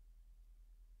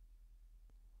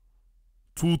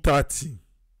 2:30.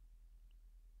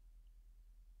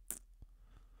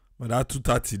 But that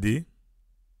 2:30 day,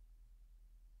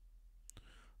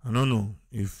 I don't know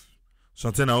if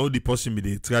something I hold the person be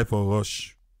they try for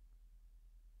rush.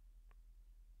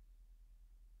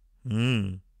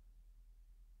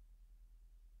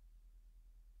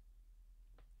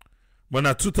 But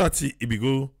at 2:30, he be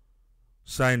go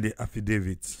sign the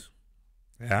affidavit.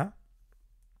 Yeah?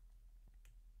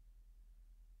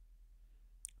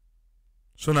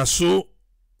 So now so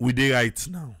we dey right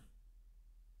now.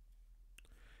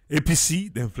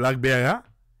 APC, then flag bearer,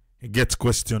 he gets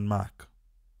question mark.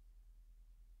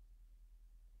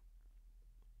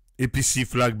 APC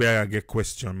flag bearer get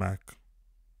question mark.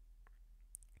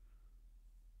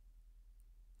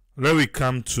 Let we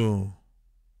come to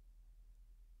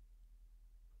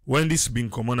when this been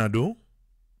common though,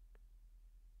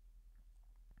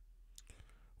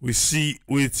 we see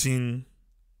waiting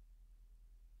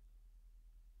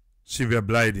severe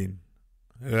blinding.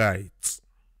 Right.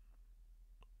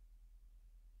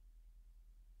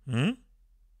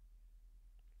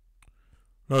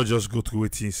 Let's just go through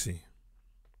what you see.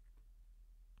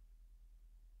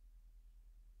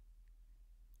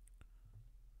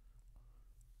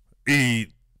 He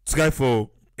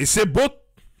say both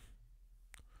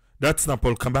that's na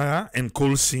Paul Kamara and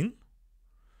Colson.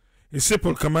 He say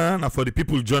Paul Kamara na for the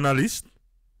people journalist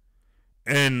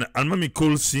and Almami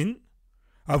Colson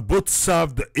have both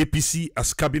served the APC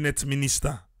as cabinet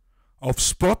minister of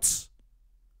sports,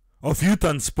 of youth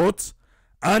and sports,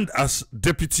 and as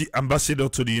deputy ambassador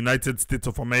to the United States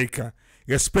of America,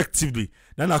 respectively.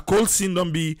 Then Colson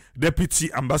don't be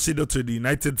deputy ambassador to the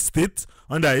United States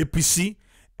under APC,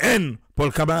 and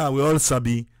Paul Kamara will also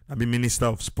be minister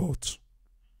of sports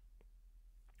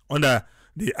under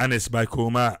the Ernest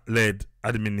Baikoma-led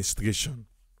administration.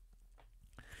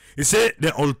 He said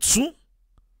they all two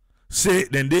say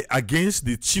then they against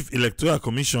the Chief Electoral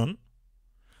Commission,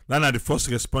 then are the first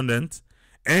respondent,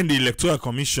 and the Electoral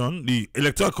Commission, the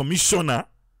Electoral Commissioner,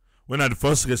 when are the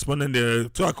first respondent, the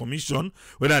Electoral Commission,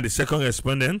 when are the second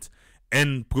respondent,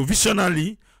 and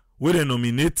provisionally, when they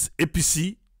nominate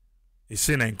APC, he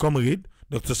say in comrade,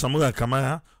 Dr. Samura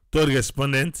Kamara, third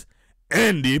respondent,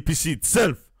 and the APC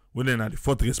itself, when they are the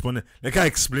fourth respondent. Like I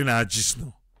explain how just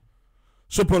now.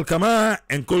 So Paul Kamara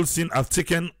and Colson have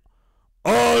taken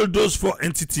all those four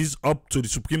entities up to the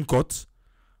Supreme Court.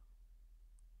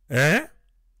 They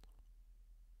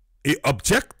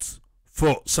object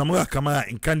for Samura Kamara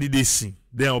in candidacy.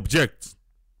 They object.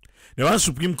 They want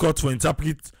Supreme Court to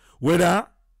interpret whether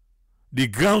the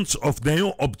grounds of their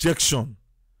own objection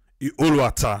is all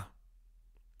water.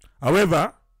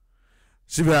 However,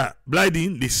 severe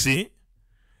blinding, they say,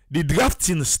 the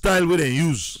drafting style where they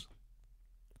use,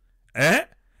 and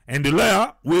the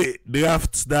lawyer we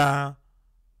draft the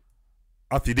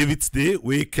affidavit day,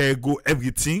 we can go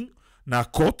everything na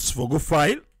court for go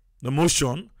file the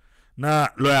motion na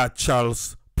lawyer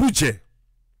Charles Puche.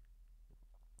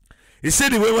 He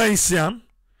said the way when he see him,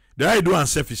 the way he do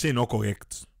himself, he say not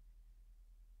correct.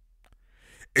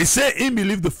 He said he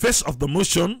believe the face of the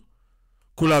motion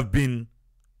could have been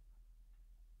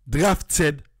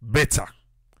drafted better.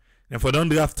 And for don't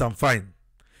draft them, fine.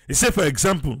 He said, for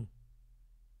example,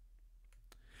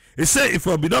 he said if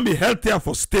we don't be healthier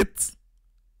for state,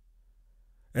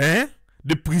 the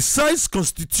precise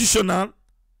constitutional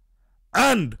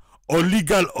and or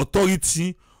legal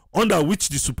authority under which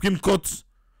the Supreme Court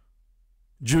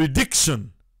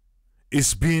jurisdiction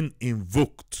is being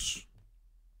invoked.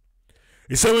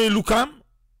 He said when you look at them,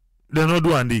 they're not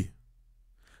doing it.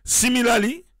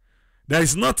 Similarly, there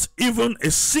is not even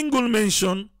a single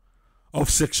mention of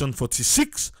Section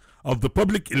 46 of the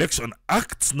Public Election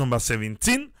Act number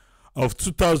 17 of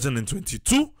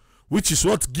 2022, which is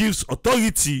what gives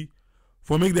authority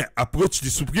for making them approach the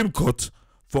Supreme Court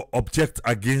for object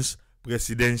against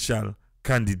presidential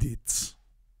candidates.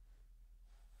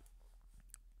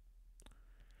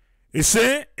 He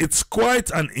say it's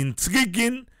quite an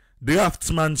intriguing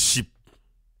draftsmanship.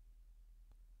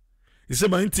 He say,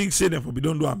 but I think say them for we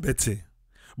don't do am better.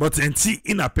 But NT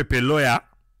in a paper lawyer.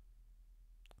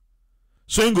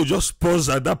 So he go just pause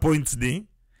at that point then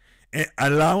and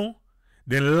allow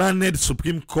the learned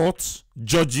Supreme Court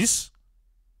judges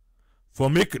for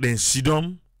make them sit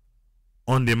down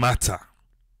on the matter.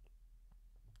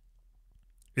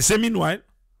 He say meanwhile,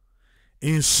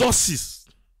 in sources,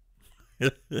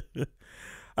 at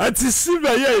the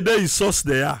silver here there is source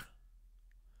there.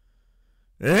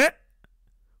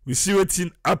 We see what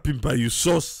in happen by you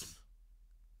source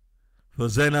for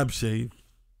Zainab Sharif.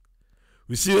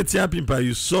 We see what happen by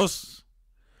you source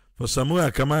for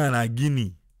Samura Kamara and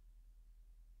Guinea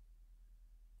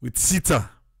with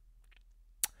Sita.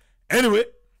 Anyway,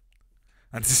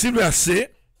 and Silvia say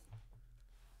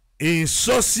in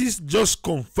sources just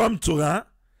confirmed to her,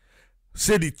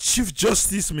 say the Chief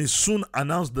Justice may soon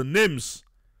announce the names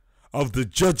of the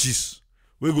judges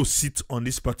who go sit on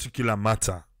this particular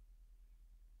matter.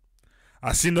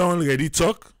 As he don't already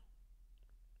talk,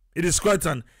 it is quite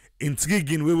an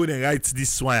intriguing way when they write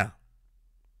this wire.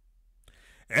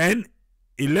 And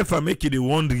he left her making the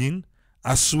wondering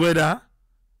as whether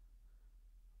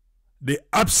the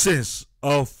absence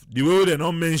of the way they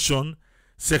not mention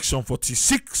Section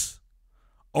 46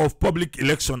 of Public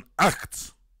Election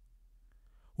Act,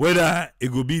 whether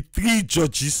it will be 3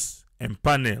 judges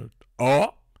empaneled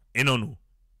or I don't know.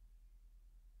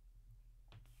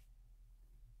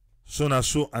 So now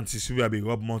so anticipate be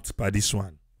rub mouth by this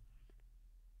one.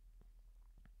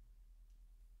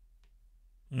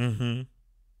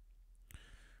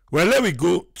 Well, let we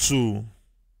go to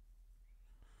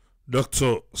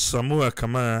Dr. Samura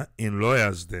Kamara in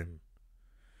lawyers then.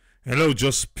 And let we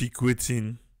just speak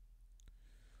within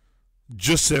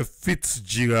Joseph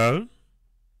Fitzgerald,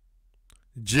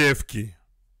 JFK,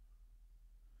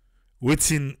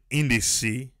 waiting in the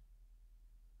sea,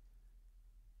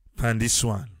 and this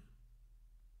one.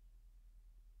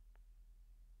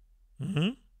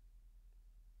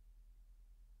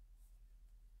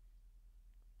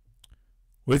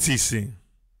 What he saying?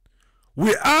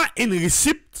 We are in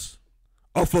receipt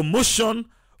of a motion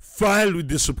filed with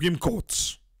the Supreme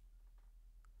Court,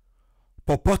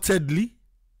 purportedly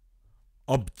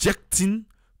objecting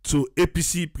to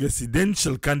APC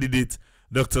presidential candidate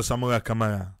Dr. Samura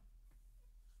Kamara.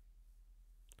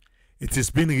 It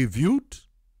has been reviewed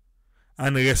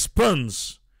and a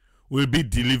response will be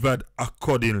delivered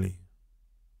accordingly.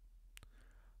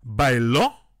 By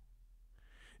law,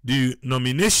 the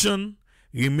nomination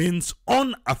remains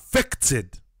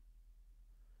unaffected.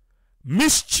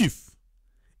 Mischief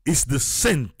is the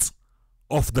scent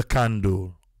of the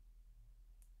candle.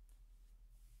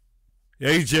 Here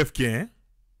is JFK.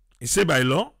 He said by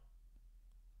law,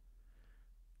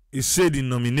 he said the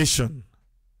nomination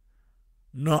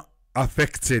not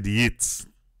affected yet.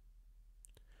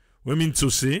 We mean to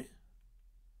say,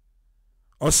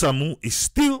 Osamu is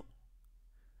still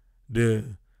the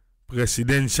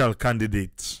presidential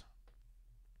candidate,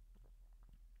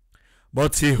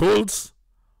 but he holds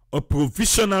a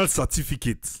provisional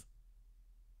certificate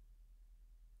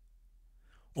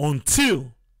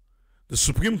until the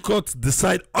Supreme Court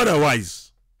decide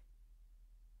otherwise.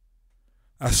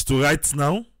 As to right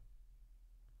now,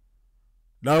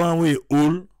 that one way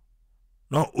all,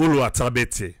 not all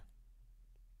watabete.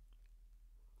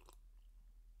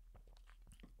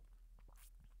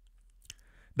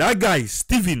 That guy,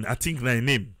 Steven, I think my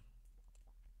name,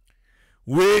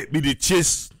 where be the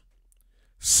chase,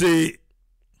 say,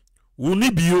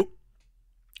 Unibio,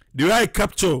 the way I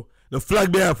capture the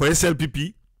flag bearer for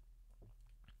SLPP,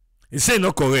 he say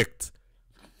not correct.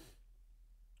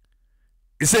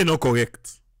 He say not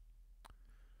correct.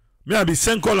 Me I be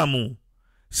send call amon,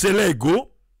 say let go,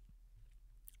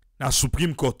 na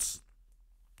Supreme Court.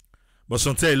 But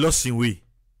sometimes he lost in way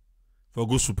for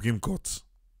go Supreme Court.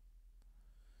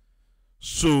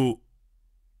 So,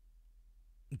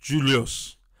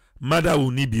 Julius, Mada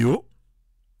Unibio,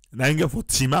 na for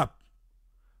team up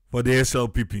for the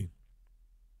SLPP.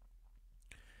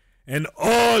 And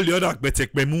all the other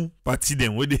Betekbemu party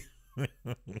them where they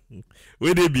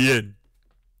where they be in.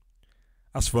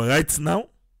 As for right now,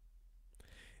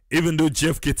 even though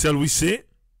Jeff Ketel we say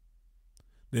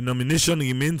the nomination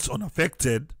remains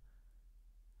unaffected,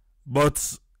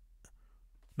 but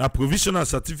na provisional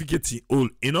certificate in all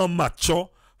in all mature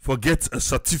forget a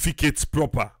certificate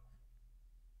proper.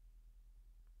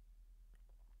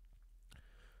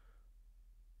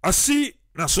 I see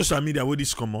na social media where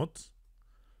this come out.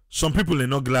 Some people are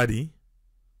not glad.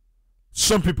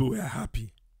 Some people were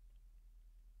happy.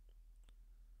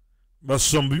 But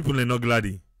some people are not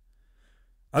glad.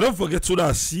 I don't forget what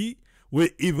I see where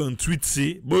even tweet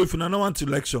say, but if you don't want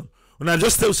election, when I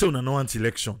just tell say you don't want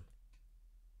election.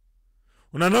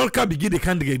 When I not can begin the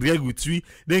candidate with we,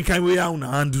 then can we out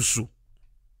and do so.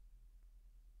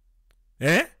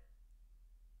 Eh?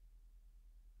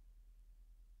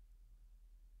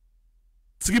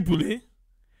 Triple A,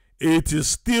 it is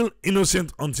still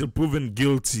innocent until proven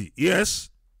guilty. Yes.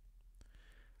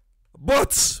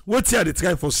 But what here they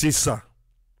try for say, sir?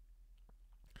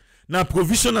 Now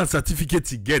provisional certificate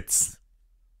he gets.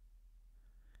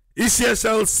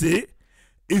 ECSL say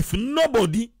if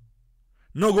nobody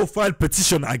no go file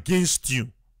petition against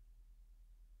you,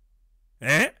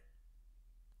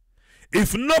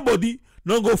 if nobody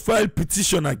no go file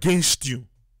petition against you,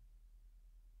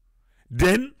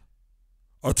 then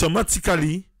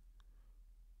automatically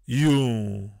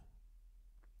you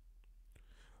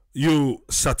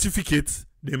certificate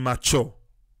they mature.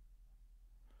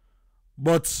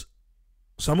 But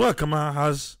Samura Kamara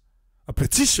has a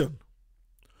petition,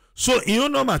 so he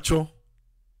don't not mature.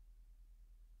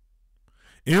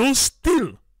 He don't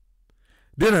still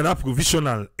then in that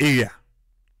provisional area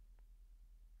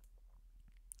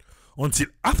until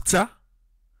after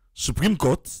Supreme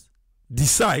Court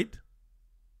decide.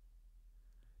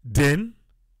 Then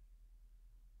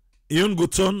he don't go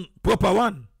turn proper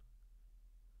one.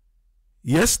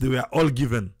 Yes, they were all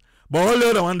given, but all the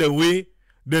other one the way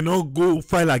they not go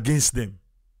file against them.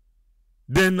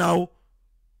 Then now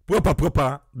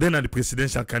proper then are the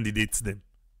presidential candidates then.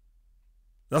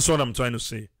 That's what I'm trying to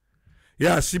say.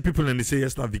 Yeah, I see people and they say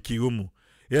yes, now Vicky Romo.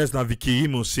 Yes, now Vicky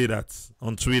Romo say that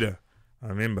on Twitter. I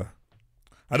remember.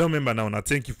 I don't remember now. Now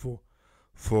thank you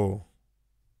for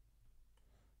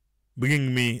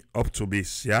bringing me up to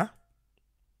base. Yeah.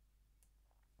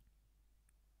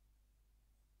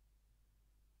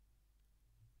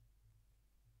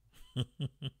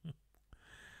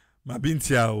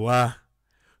 Mabintia wa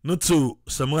not to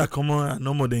Samura Kamara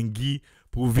no more than gi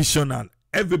provisional.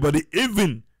 Everybody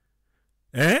even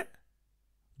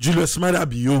Julius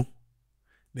Madabio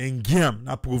then giam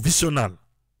na provisional.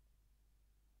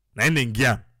 Na then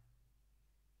giam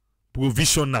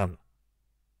provisional.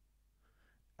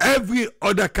 Every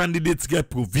other candidate get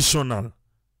provisional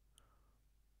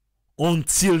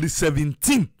until the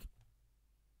 17th.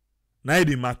 Now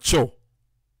they mature.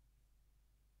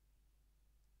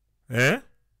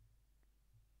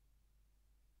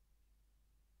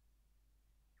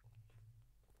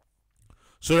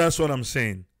 So that's what I'm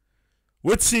saying.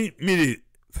 What's see me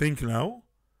think now?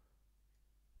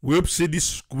 We hope say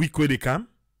this week where they come.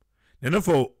 Enough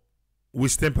for we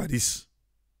stamp this.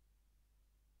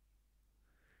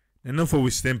 Enough for we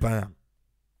stamp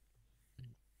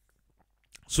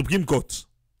Supreme Court.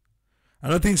 I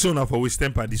don't think so now for we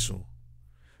stamp this one.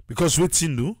 Because what's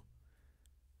in do?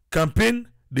 Campaign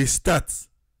they start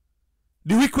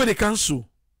the week where they cancel.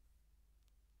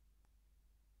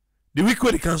 The week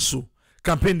where they cancel.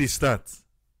 Campaign they start.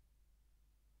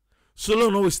 So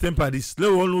long always temper this. Let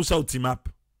all know how team up.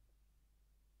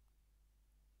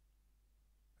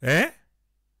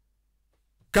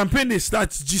 Campaign they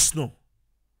start just now.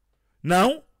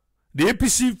 Now, the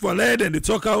APC for lead and they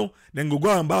talk out, then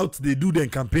go about they do their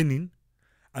campaigning.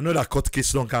 Another court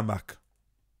case don't come back.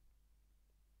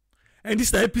 And this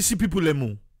the APC people le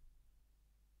mo.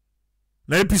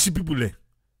 The APC people le.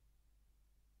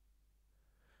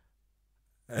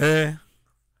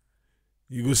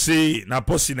 You go say na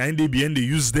posse na NDBN they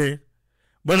use there,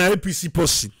 but na APC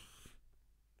posse.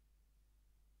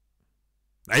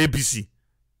 Na APC.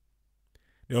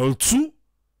 They all two.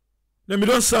 Then we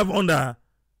don't serve under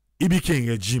EBK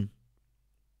regime.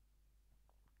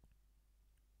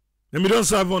 Then we don't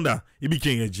serve under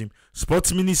EBK regime.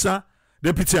 Sports minister,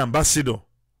 deputy ambassador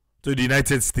to the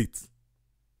United States.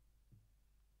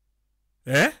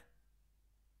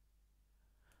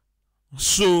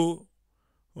 So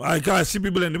I can see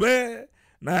people in the way.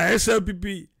 Now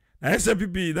SLPP,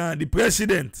 now the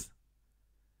president.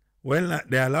 Well,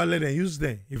 they allow let them use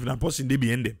them if not possible they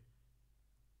behind them.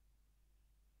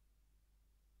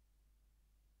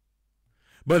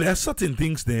 But there are certain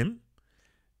things them.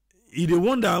 They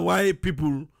wonder why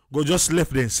people go just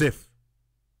left themselves.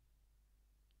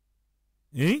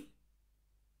 They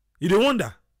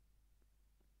wonder.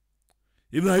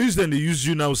 If I use them, they use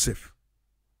you now safe.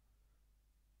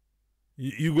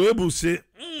 You go able to say,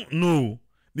 no,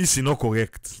 this is not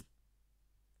correct.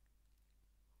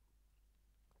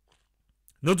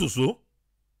 Not so.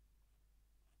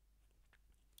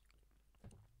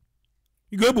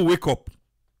 You go able to wake up.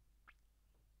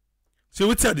 Say,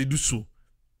 what they do so?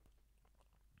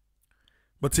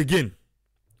 But again,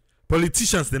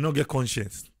 politicians, they not get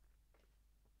conscience.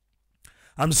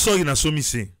 I'm sorry, na so me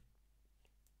say.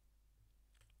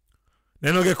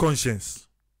 They no get conscience.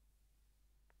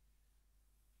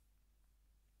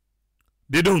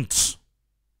 They don't.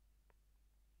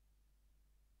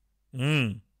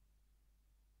 They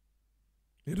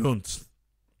don't.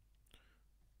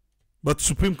 But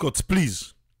Supreme Court,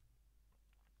 please.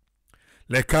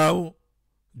 Like how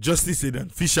Justice Aidan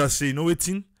Fisher say, you know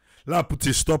waiting, let's put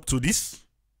a stop to this.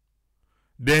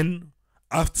 Then,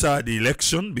 after the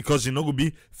election, because you know go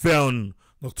be fair on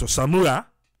Dr. Samura,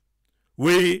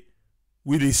 where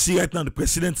we see right now the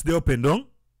president they up and down.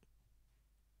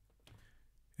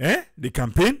 The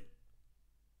campaign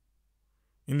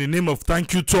in the name of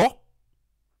thank you tour.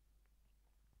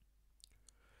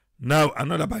 Now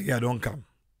another barrier don't come.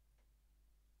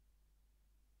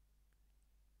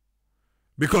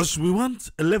 Because we want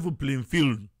a level playing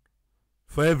field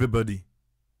for everybody.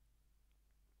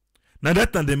 Now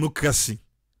that's democracy.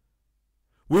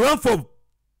 We want for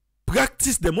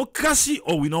practice democracy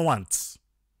or we don't want.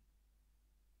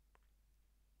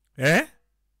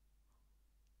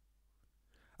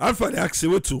 Alpha they ask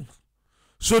you to.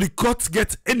 So the court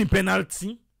get any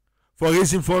penalty for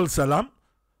raising false alarm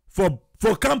for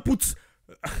can put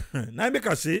now make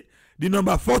I say the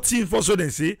number 14 for so they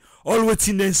say all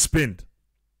waiting then spend.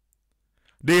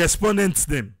 The respondents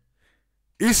them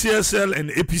ECSL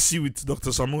and APC with Dr.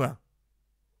 Samura.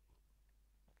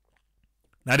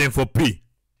 Now then for pay.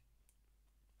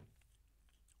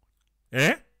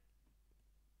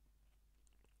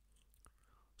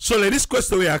 So let this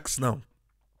question we ask now.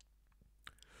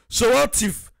 So what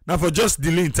if now for just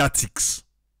delaying tactics?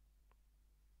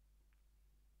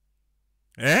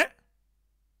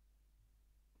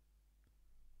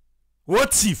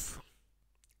 What if?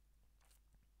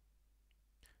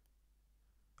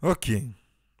 Okay.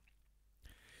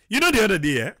 You know the other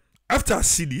day, after I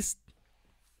see this,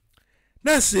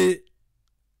 now say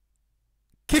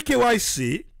KKY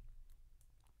say,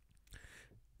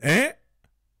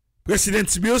 President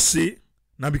Tibio say,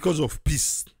 now because of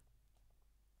peace.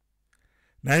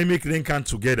 Now he make them come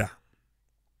together.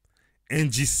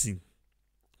 NGC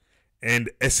and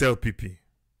SLPP.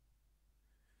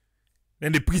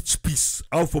 Then they preach peace.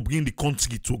 How for bring the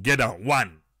country together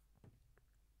one.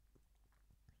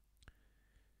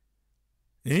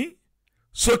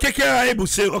 So KKR able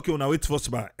say, okay, when I wait first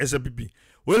about SLPP.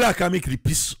 Well, I can make the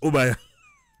peace over.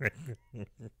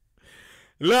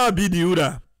 Let be the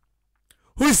Uda.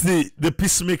 Who is the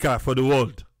peacemaker for the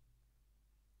world?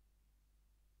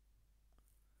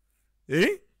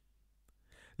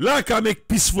 Let can make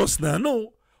peace first now.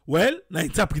 No. Well, na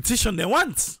interpretation they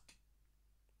want.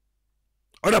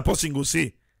 Other person go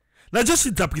say. Now just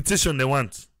interpretation they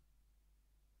want.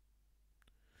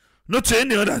 Not to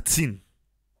any other thing.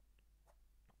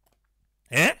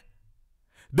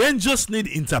 Then just need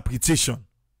interpretation.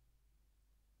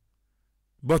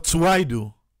 But why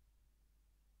though?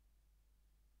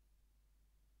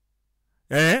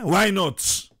 Why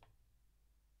not?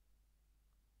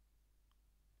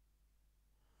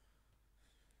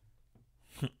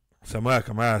 Samura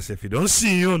Kamara said, if you don't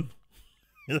see you,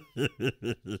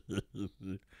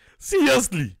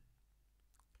 seriously,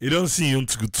 you don't see you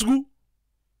too.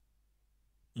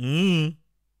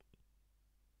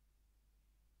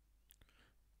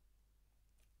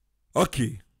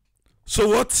 Okay, so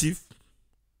what if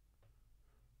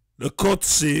the court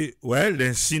say, well,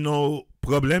 then see no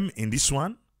problem in this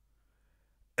one,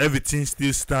 everything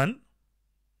still stand,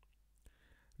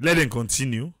 let them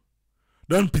continue.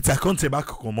 Then Peter Conte back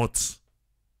come out.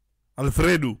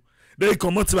 Alfredo, they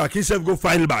come out back, himself go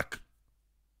file back.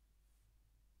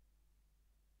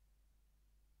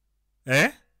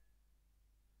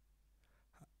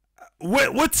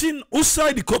 What's in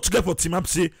outside the court to get for team up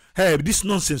say, hey, this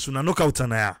nonsense will knock out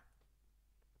an eye.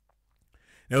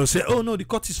 They will say, oh no, the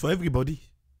court is for everybody.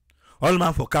 All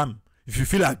man for come. If you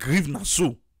feel aggrieved now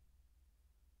so.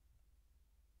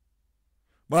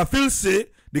 But I feel say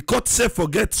the court say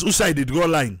forget outside the draw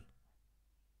line.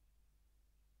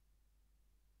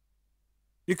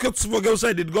 The court forget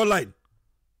outside the draw line.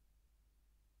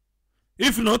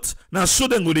 If not, now so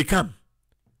then go they come.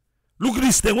 Look at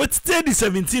this, then wait till the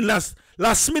 17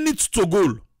 last minute to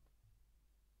goal.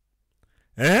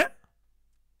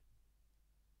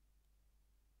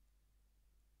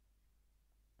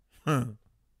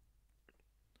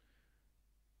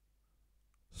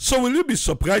 So will you be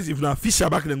surprised if now Fisher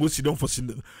back then go sit down for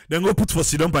then go put for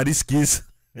sit down by this case?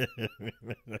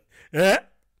 If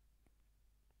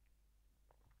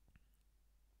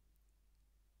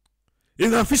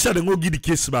now Fisher then go give the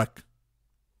case back.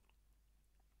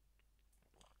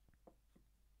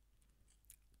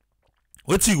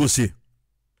 What you go say?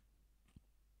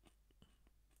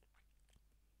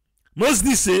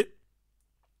 Mostly say,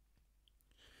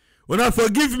 when I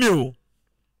forgive me, oh,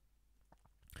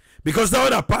 because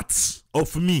that other parts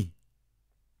of me,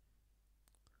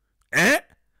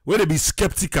 where they be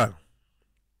skeptical.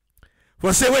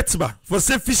 For say wait ba, for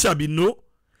say Fisher be no,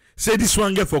 say this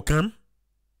one get for come.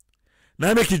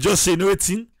 Now make it just say no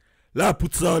waiting. Let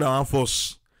put that other one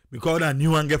first. Because that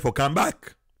new one get for come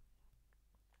back.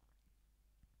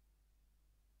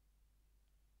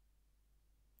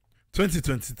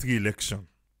 (2023) election.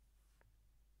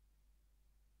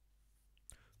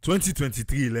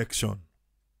 2023 election.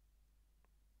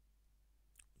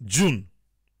 June.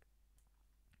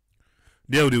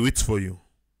 They will wait for you.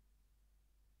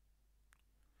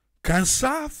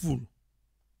 Cancerful.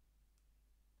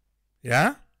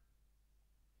 Yeah?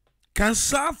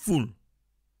 Cancerful.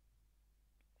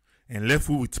 And left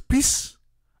with peace,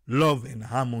 love, and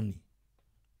harmony.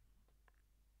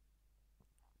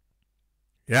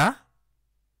 Yeah?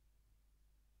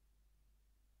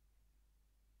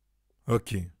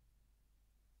 Okay.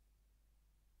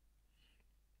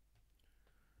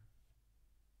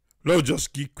 Let's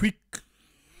just give quick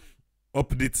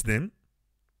updates then.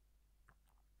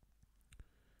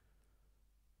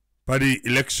 For the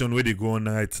election where they go on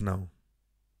right now.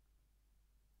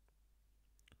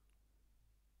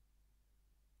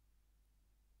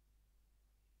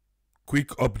 Quick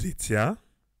update, yeah?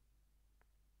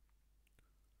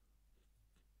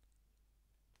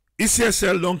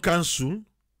 ECSL don't cancel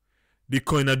the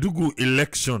Koinadugu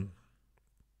election.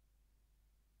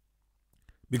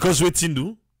 Because waiting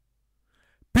do?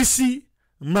 PC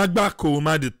Magba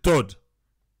Koroma the third.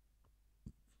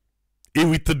 He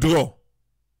withdraw.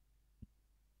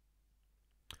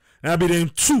 Now be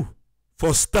them 2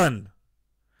 for stand.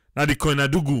 Now the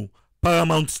Koinadugu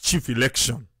Paramount Chief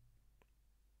election.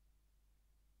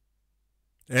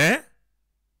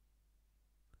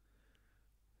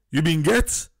 You been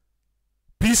get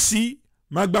PC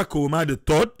Magba Koroma the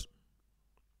third.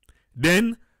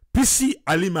 Then PC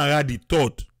Alimara the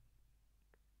third.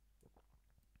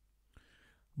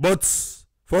 But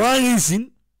for one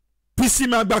reason, PC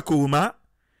Magba Koroma,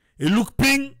 he look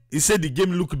ping, he said the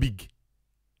game look big.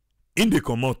 In the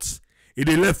commot, he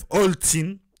left all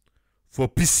team for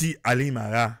PC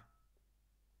Alimara.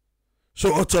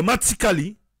 So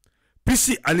automatically,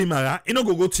 PC Alimara, he no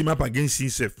go team up against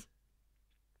himself.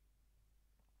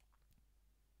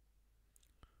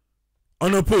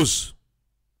 Unopposed.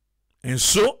 And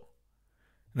so,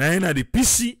 now the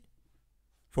PC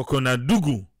for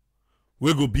Koinadugu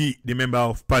will go be the member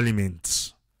of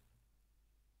parliament.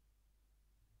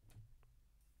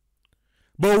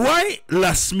 But why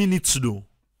last minute though?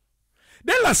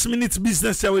 Then last minute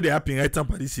business here where they happen right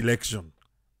after this election.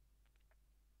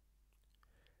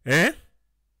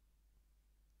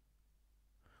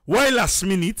 Why last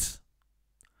minute?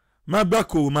 Magba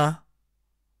Koroma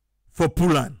for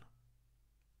Pulan.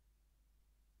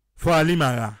 For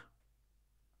Alimara.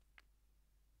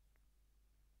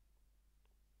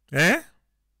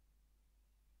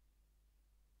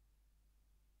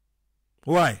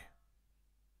 Why?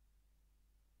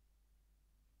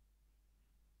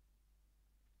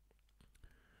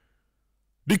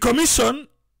 The commission,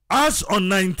 as on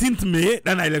 19th May,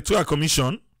 the Electoral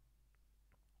Commission,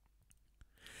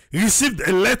 received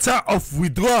a letter of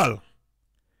withdrawal,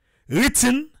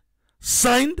 written,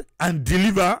 signed, and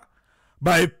delivered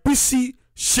by PC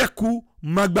Sheku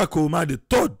Magba Koroma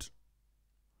III,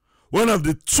 one of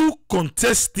the 2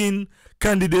 contesting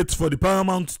candidates for the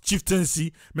Paramount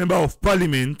Chieftaincy Member of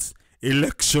Parliament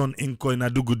election in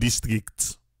Koinadugu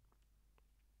District.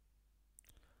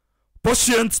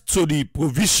 Pursuant to the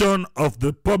provision of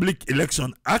the Public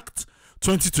Election Act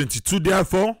 2022,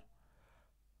 therefore,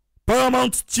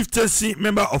 Paramount Chieftaincy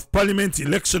Member of Parliament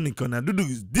election in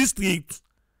Koinadugu District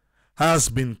has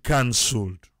been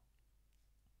cancelled.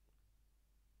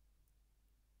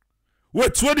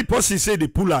 Wait, what the person say they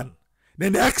pull on?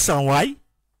 Then they ask them why?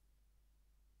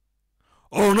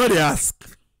 Or no, they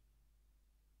ask.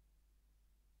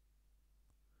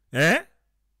 I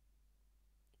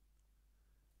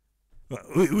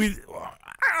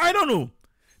don't know.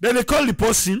 Then they call the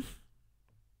person,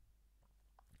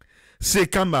 say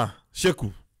Kamba,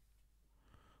 Sheku.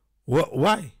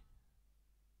 Why?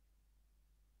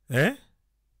 They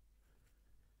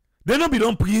don't be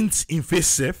don't print in face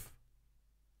safe.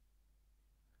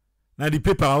 Now the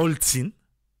paper all thin.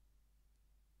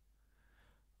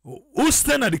 Who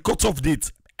stand at the cut-off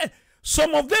date?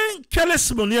 Some of them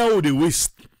careless money how they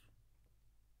waste.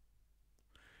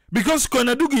 Because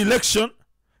Koinadugu election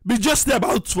be just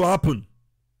about to happen.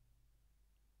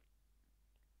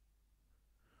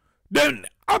 Then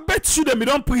I bet you them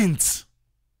don't print.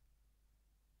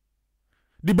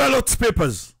 the ballot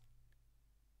papers.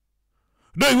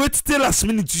 No, you wait till last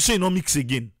minute, you say no mix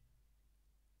again.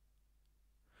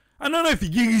 I don't know if you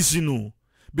give reason, no.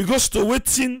 Because to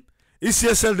waiting,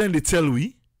 ECSL then they tell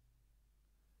we.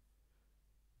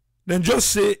 Then just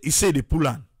say, he say they pull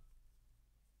on.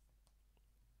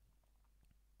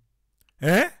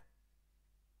 Eh?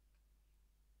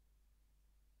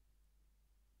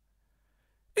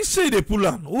 He say they pull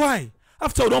on. Why?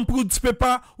 After we don't put this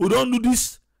paper, we don't do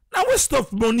this. Now waste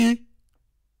of money.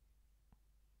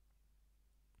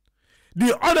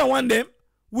 The other one them,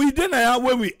 we then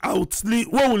where we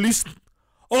where we list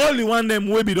all the one them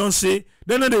where we don't say,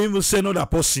 then they even say another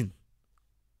person.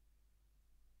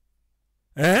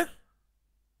 Eh?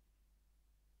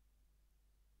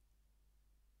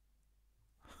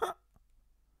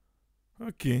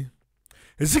 Okay.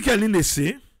 Ezekiel they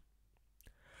say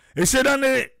that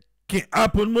they can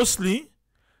happen mostly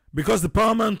because the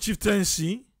paramount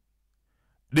chieftaincy,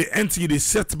 the entity they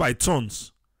set by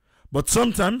turns. But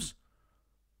sometimes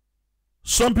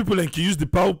some people can use the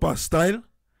power style,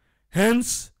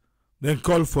 hence then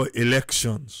call for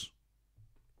elections.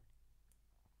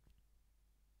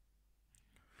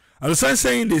 At the same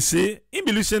saying they say, in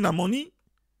believe saying the money,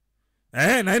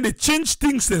 and they change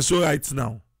things then so right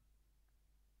now.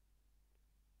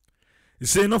 He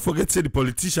say not forget say the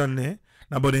politician there,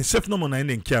 now but themselves no money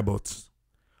they care about.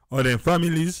 Or their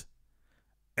families,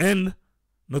 and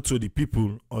not to the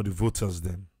people or the voters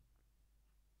then.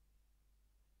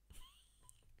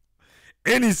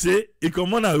 And he say he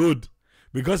come on a road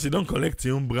because he don't collect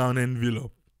his own brown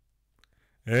envelope.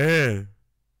 Eh.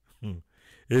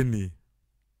 Any.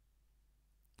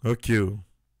 Okay.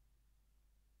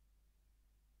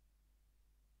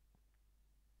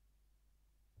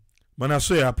 But that's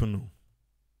what happen.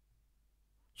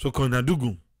 So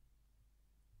Konadugu,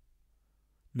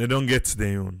 they don't get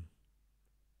their own.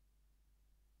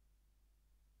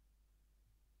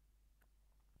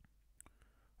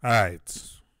 Alright.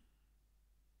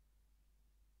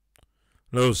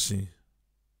 Let's see.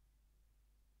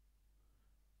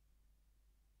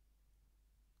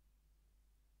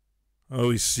 Oh,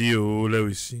 we see. Oh, let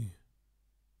me see.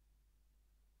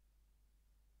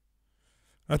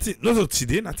 I think not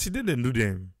today. Not today. They do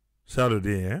them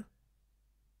Saturday, eh?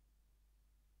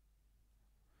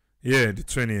 Yeah, the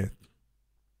 20th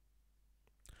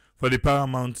for the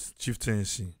Paramount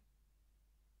Chieftaincy.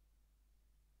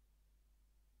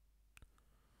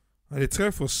 And they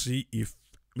try for see if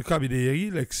because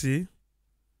they like say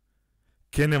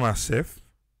Kenny myself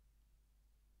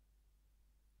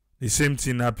the same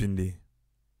thing happened there.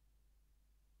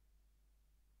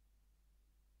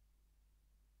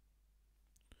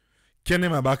 Kenny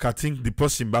my back, I think the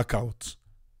person back out.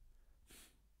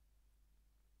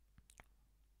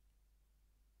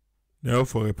 They all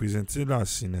for representing that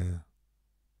scene.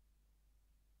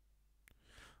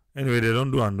 Anyway, they don't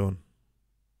do and done.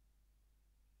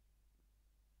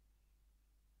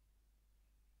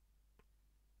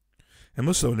 And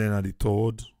most of them are the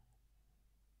third.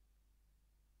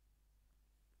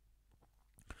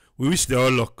 We wish they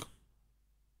all luck.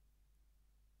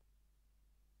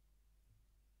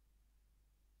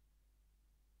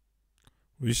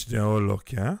 Wish they all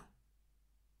luck, yeah?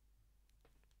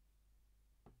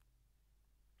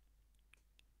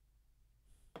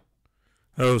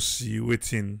 I'll see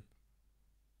waiting.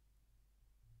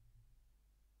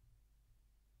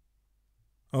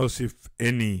 I'll see if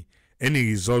any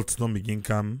results don't begin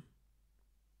come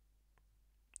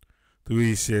through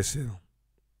ECSL.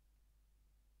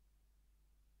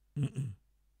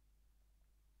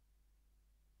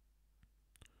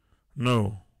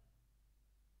 No.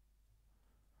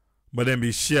 But then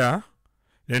be sure,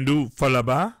 then do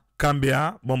Falaba,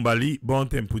 Cambia, Bombali,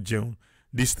 Bont and Pujeon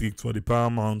district for the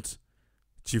Paramount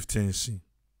Chieftaincy.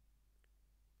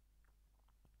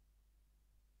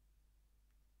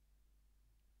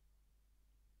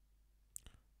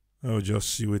 I'll just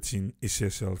see what's in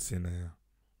ECSL in here.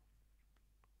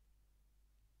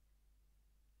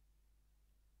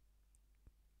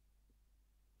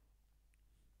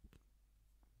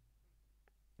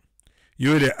 You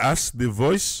already ask the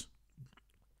voice.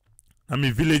 I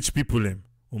mean village people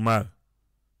Umar.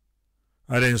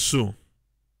 And then so.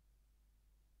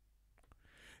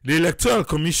 The Electoral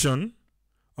Commission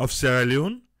of Sierra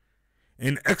Leone,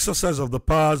 in exercise of the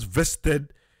powers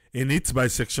vested in it by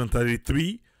Section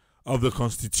 33 of the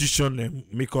Constitution and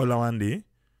Mikolawande,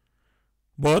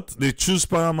 but they choose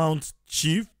Paramount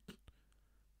Chief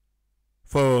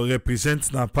for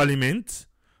representing our parliament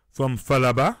from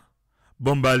Falaba,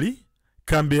 Bombali,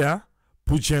 Cambia,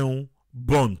 Pucheon,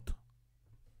 Bont.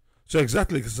 So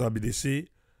exactly as they say,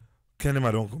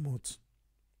 Kenema don't come out.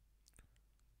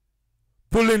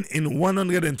 Polling in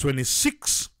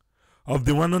 126 of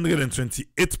the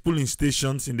 128 polling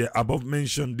stations in the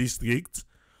above-mentioned district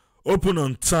open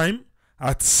on time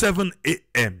at 7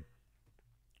 a.m.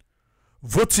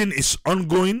 Voting is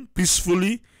ongoing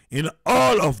peacefully in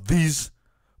all of these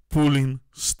polling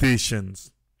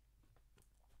stations.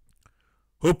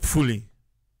 Hopefully,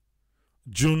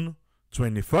 June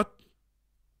 24th,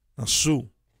 and so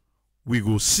we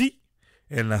go see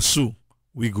and so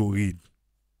we go read.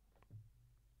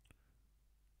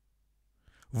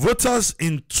 Voters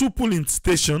in 2 polling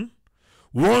stations,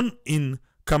 one in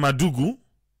Kamadugu,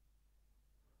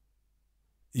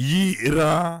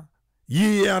 Yiral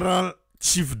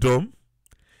Chiefdom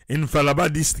in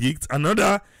Falaba district,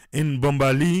 another in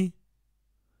Bombali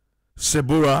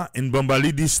Sebora in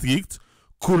Bombali district,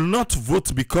 could not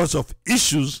vote because of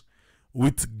issues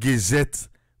with Gazette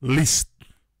list.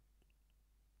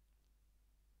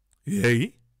 Yeah.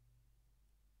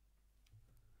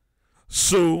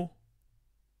 So,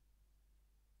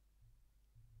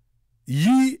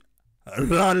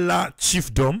 Yiral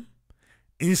Chiefdom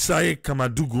inside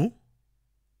Kamadugu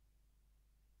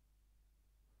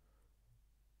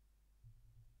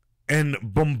and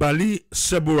Bombali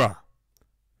Sebora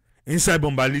inside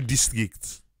Bombali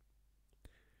district,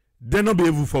 they not be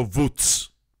able for votes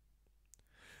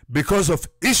because of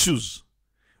issues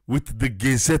with the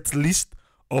Gazette list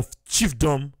of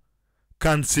chiefdom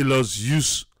councillors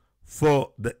used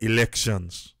for the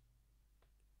elections.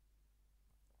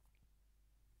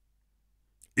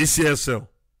 ECSL.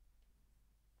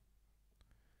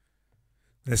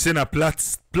 They say na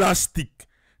plastic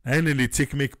and then they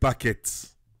take make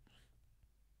packets.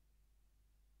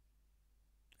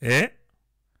 That's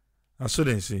what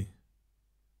they say.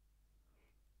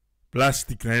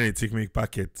 Plastic and then they take make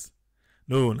packets.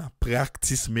 No, na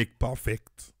practice make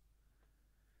perfect.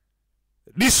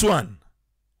 This one,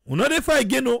 we know they fight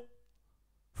again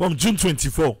from June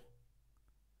 24.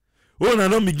 Oh, na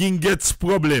don't begin get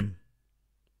problem.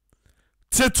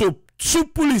 Set up 2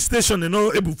 polling stations and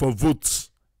not able for votes.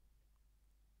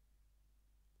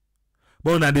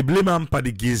 But now they blame them for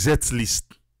the Gazette list.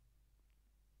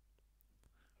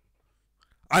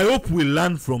 I hope we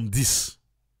learn from this.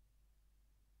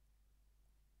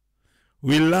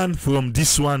 We learn from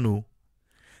this one. Oh.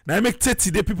 Now I make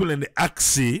 30 day people in the act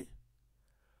say,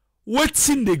 what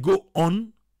thing they go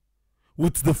on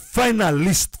with the final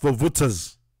list for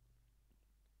voters?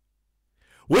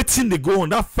 What thing they go on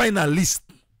that final list?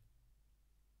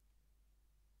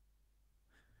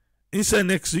 Inside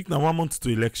next week, now 1 month to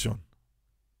election.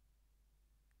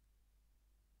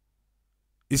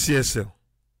 ECSL.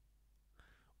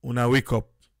 Una wake up.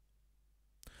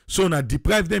 So una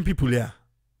deprive them people here.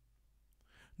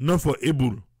 Not for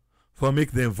able for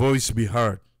make their voice be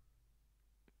heard.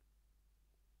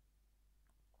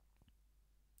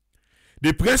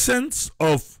 The presence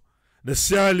of the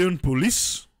Sierra Leone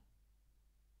police,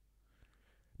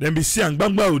 then be see and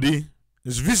Bangbaudi,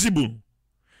 is visible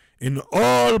in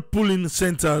all polling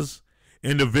centers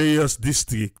in the various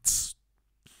districts.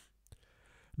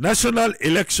 National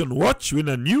Election Watch, with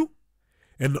a new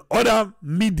and other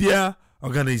media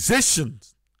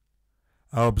organizations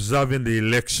are observing the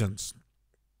elections.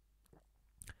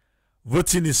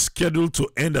 Voting is scheduled to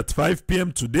end at 5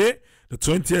 p.m. today, the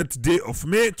 20th day of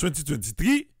May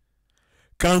 2023.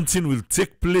 Counting will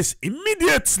take place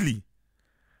immediately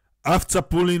after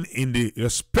polling in the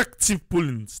respective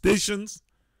polling stations,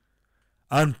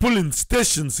 and polling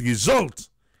stations' result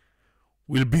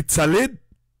will be tallied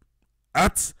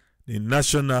at the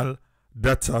National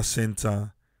Data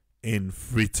Center in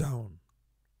Freetown.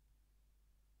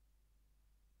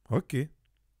 Okay.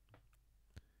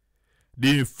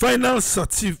 The final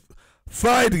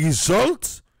certified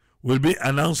result will be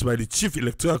announced by the Chief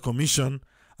Electoral Commission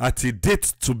at a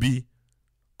date to be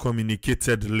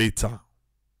communicated later.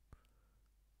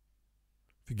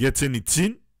 If you get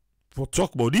anything for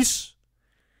talk about this,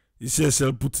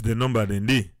 ECSL put the number then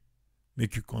they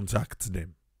make you contact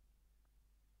them.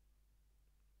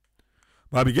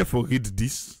 But be careful read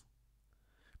this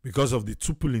because of the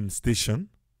 2 polling station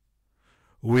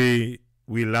we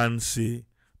learn say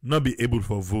not be able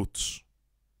for votes.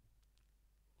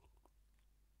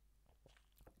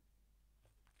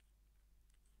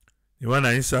 The one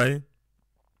inside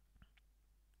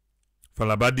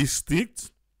Falaba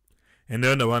district and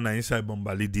the other one inside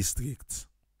Bombali district.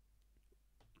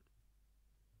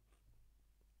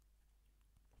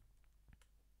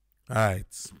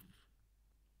 Alright.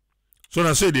 So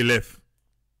now say they left.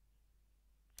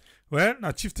 Well,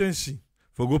 na chieftaincy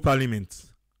for go parliament.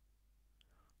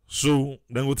 So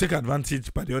then go take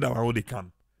advantage by the other one how they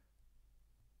can.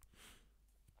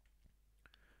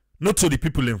 Not so the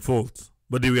people in fault,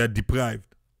 but they were deprived.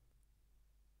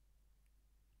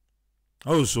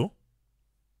 Also,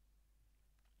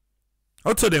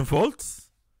 not so them fault,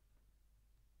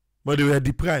 but they were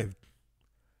deprived.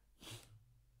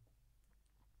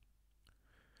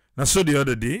 Now, so the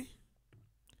other day,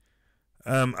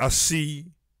 I see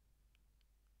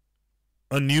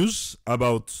a news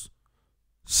about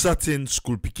certain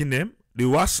school picking them. The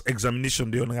worst examination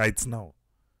they on right now.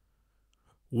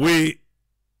 We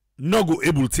not go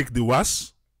able to take the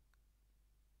worst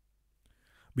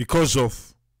because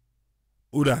of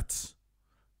all that.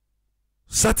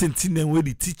 Certain things them where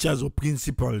the teachers or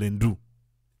principal then do.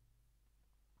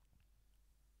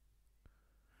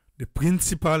 The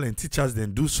principal and teachers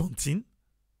then do something.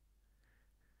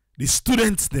 The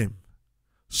students them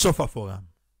suffer for them.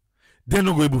 They're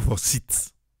not go able for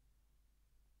sit.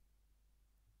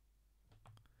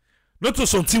 Not to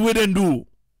something where they do.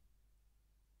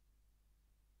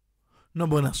 No,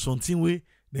 but something where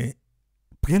the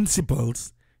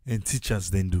principals and teachers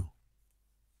then do.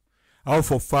 How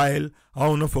for file,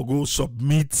 how not for go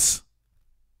submit.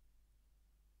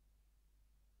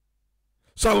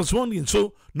 So I was wondering,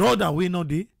 so no that way, no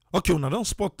day. Okay, when I don't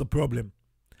spot the problem.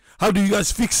 How do you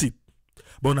guys fix it?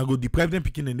 But when I go deprive them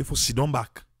picking and they for sit down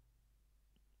back.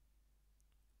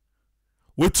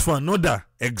 Wait for another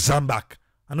exam back.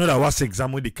 Another worst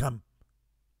exam when they come.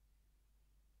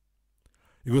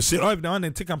 You go say, oh, if they want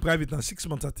to take them private in 6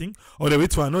 months, I think, or they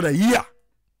wait for another year.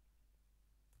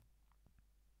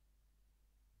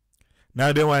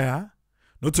 Now then why, huh?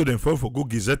 Not to them fall for go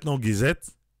gazette, no gazette,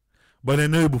 but they're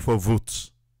not able for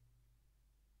votes.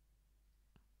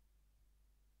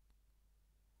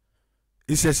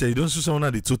 He says, you don't see someone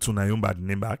at the two to na bad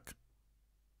name back.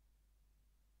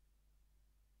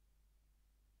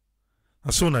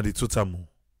 I saw na the two tamu.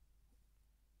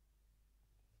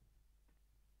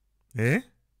 Eh?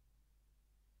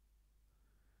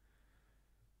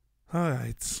 All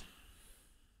right.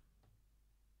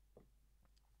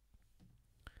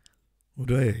 What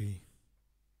do I hear?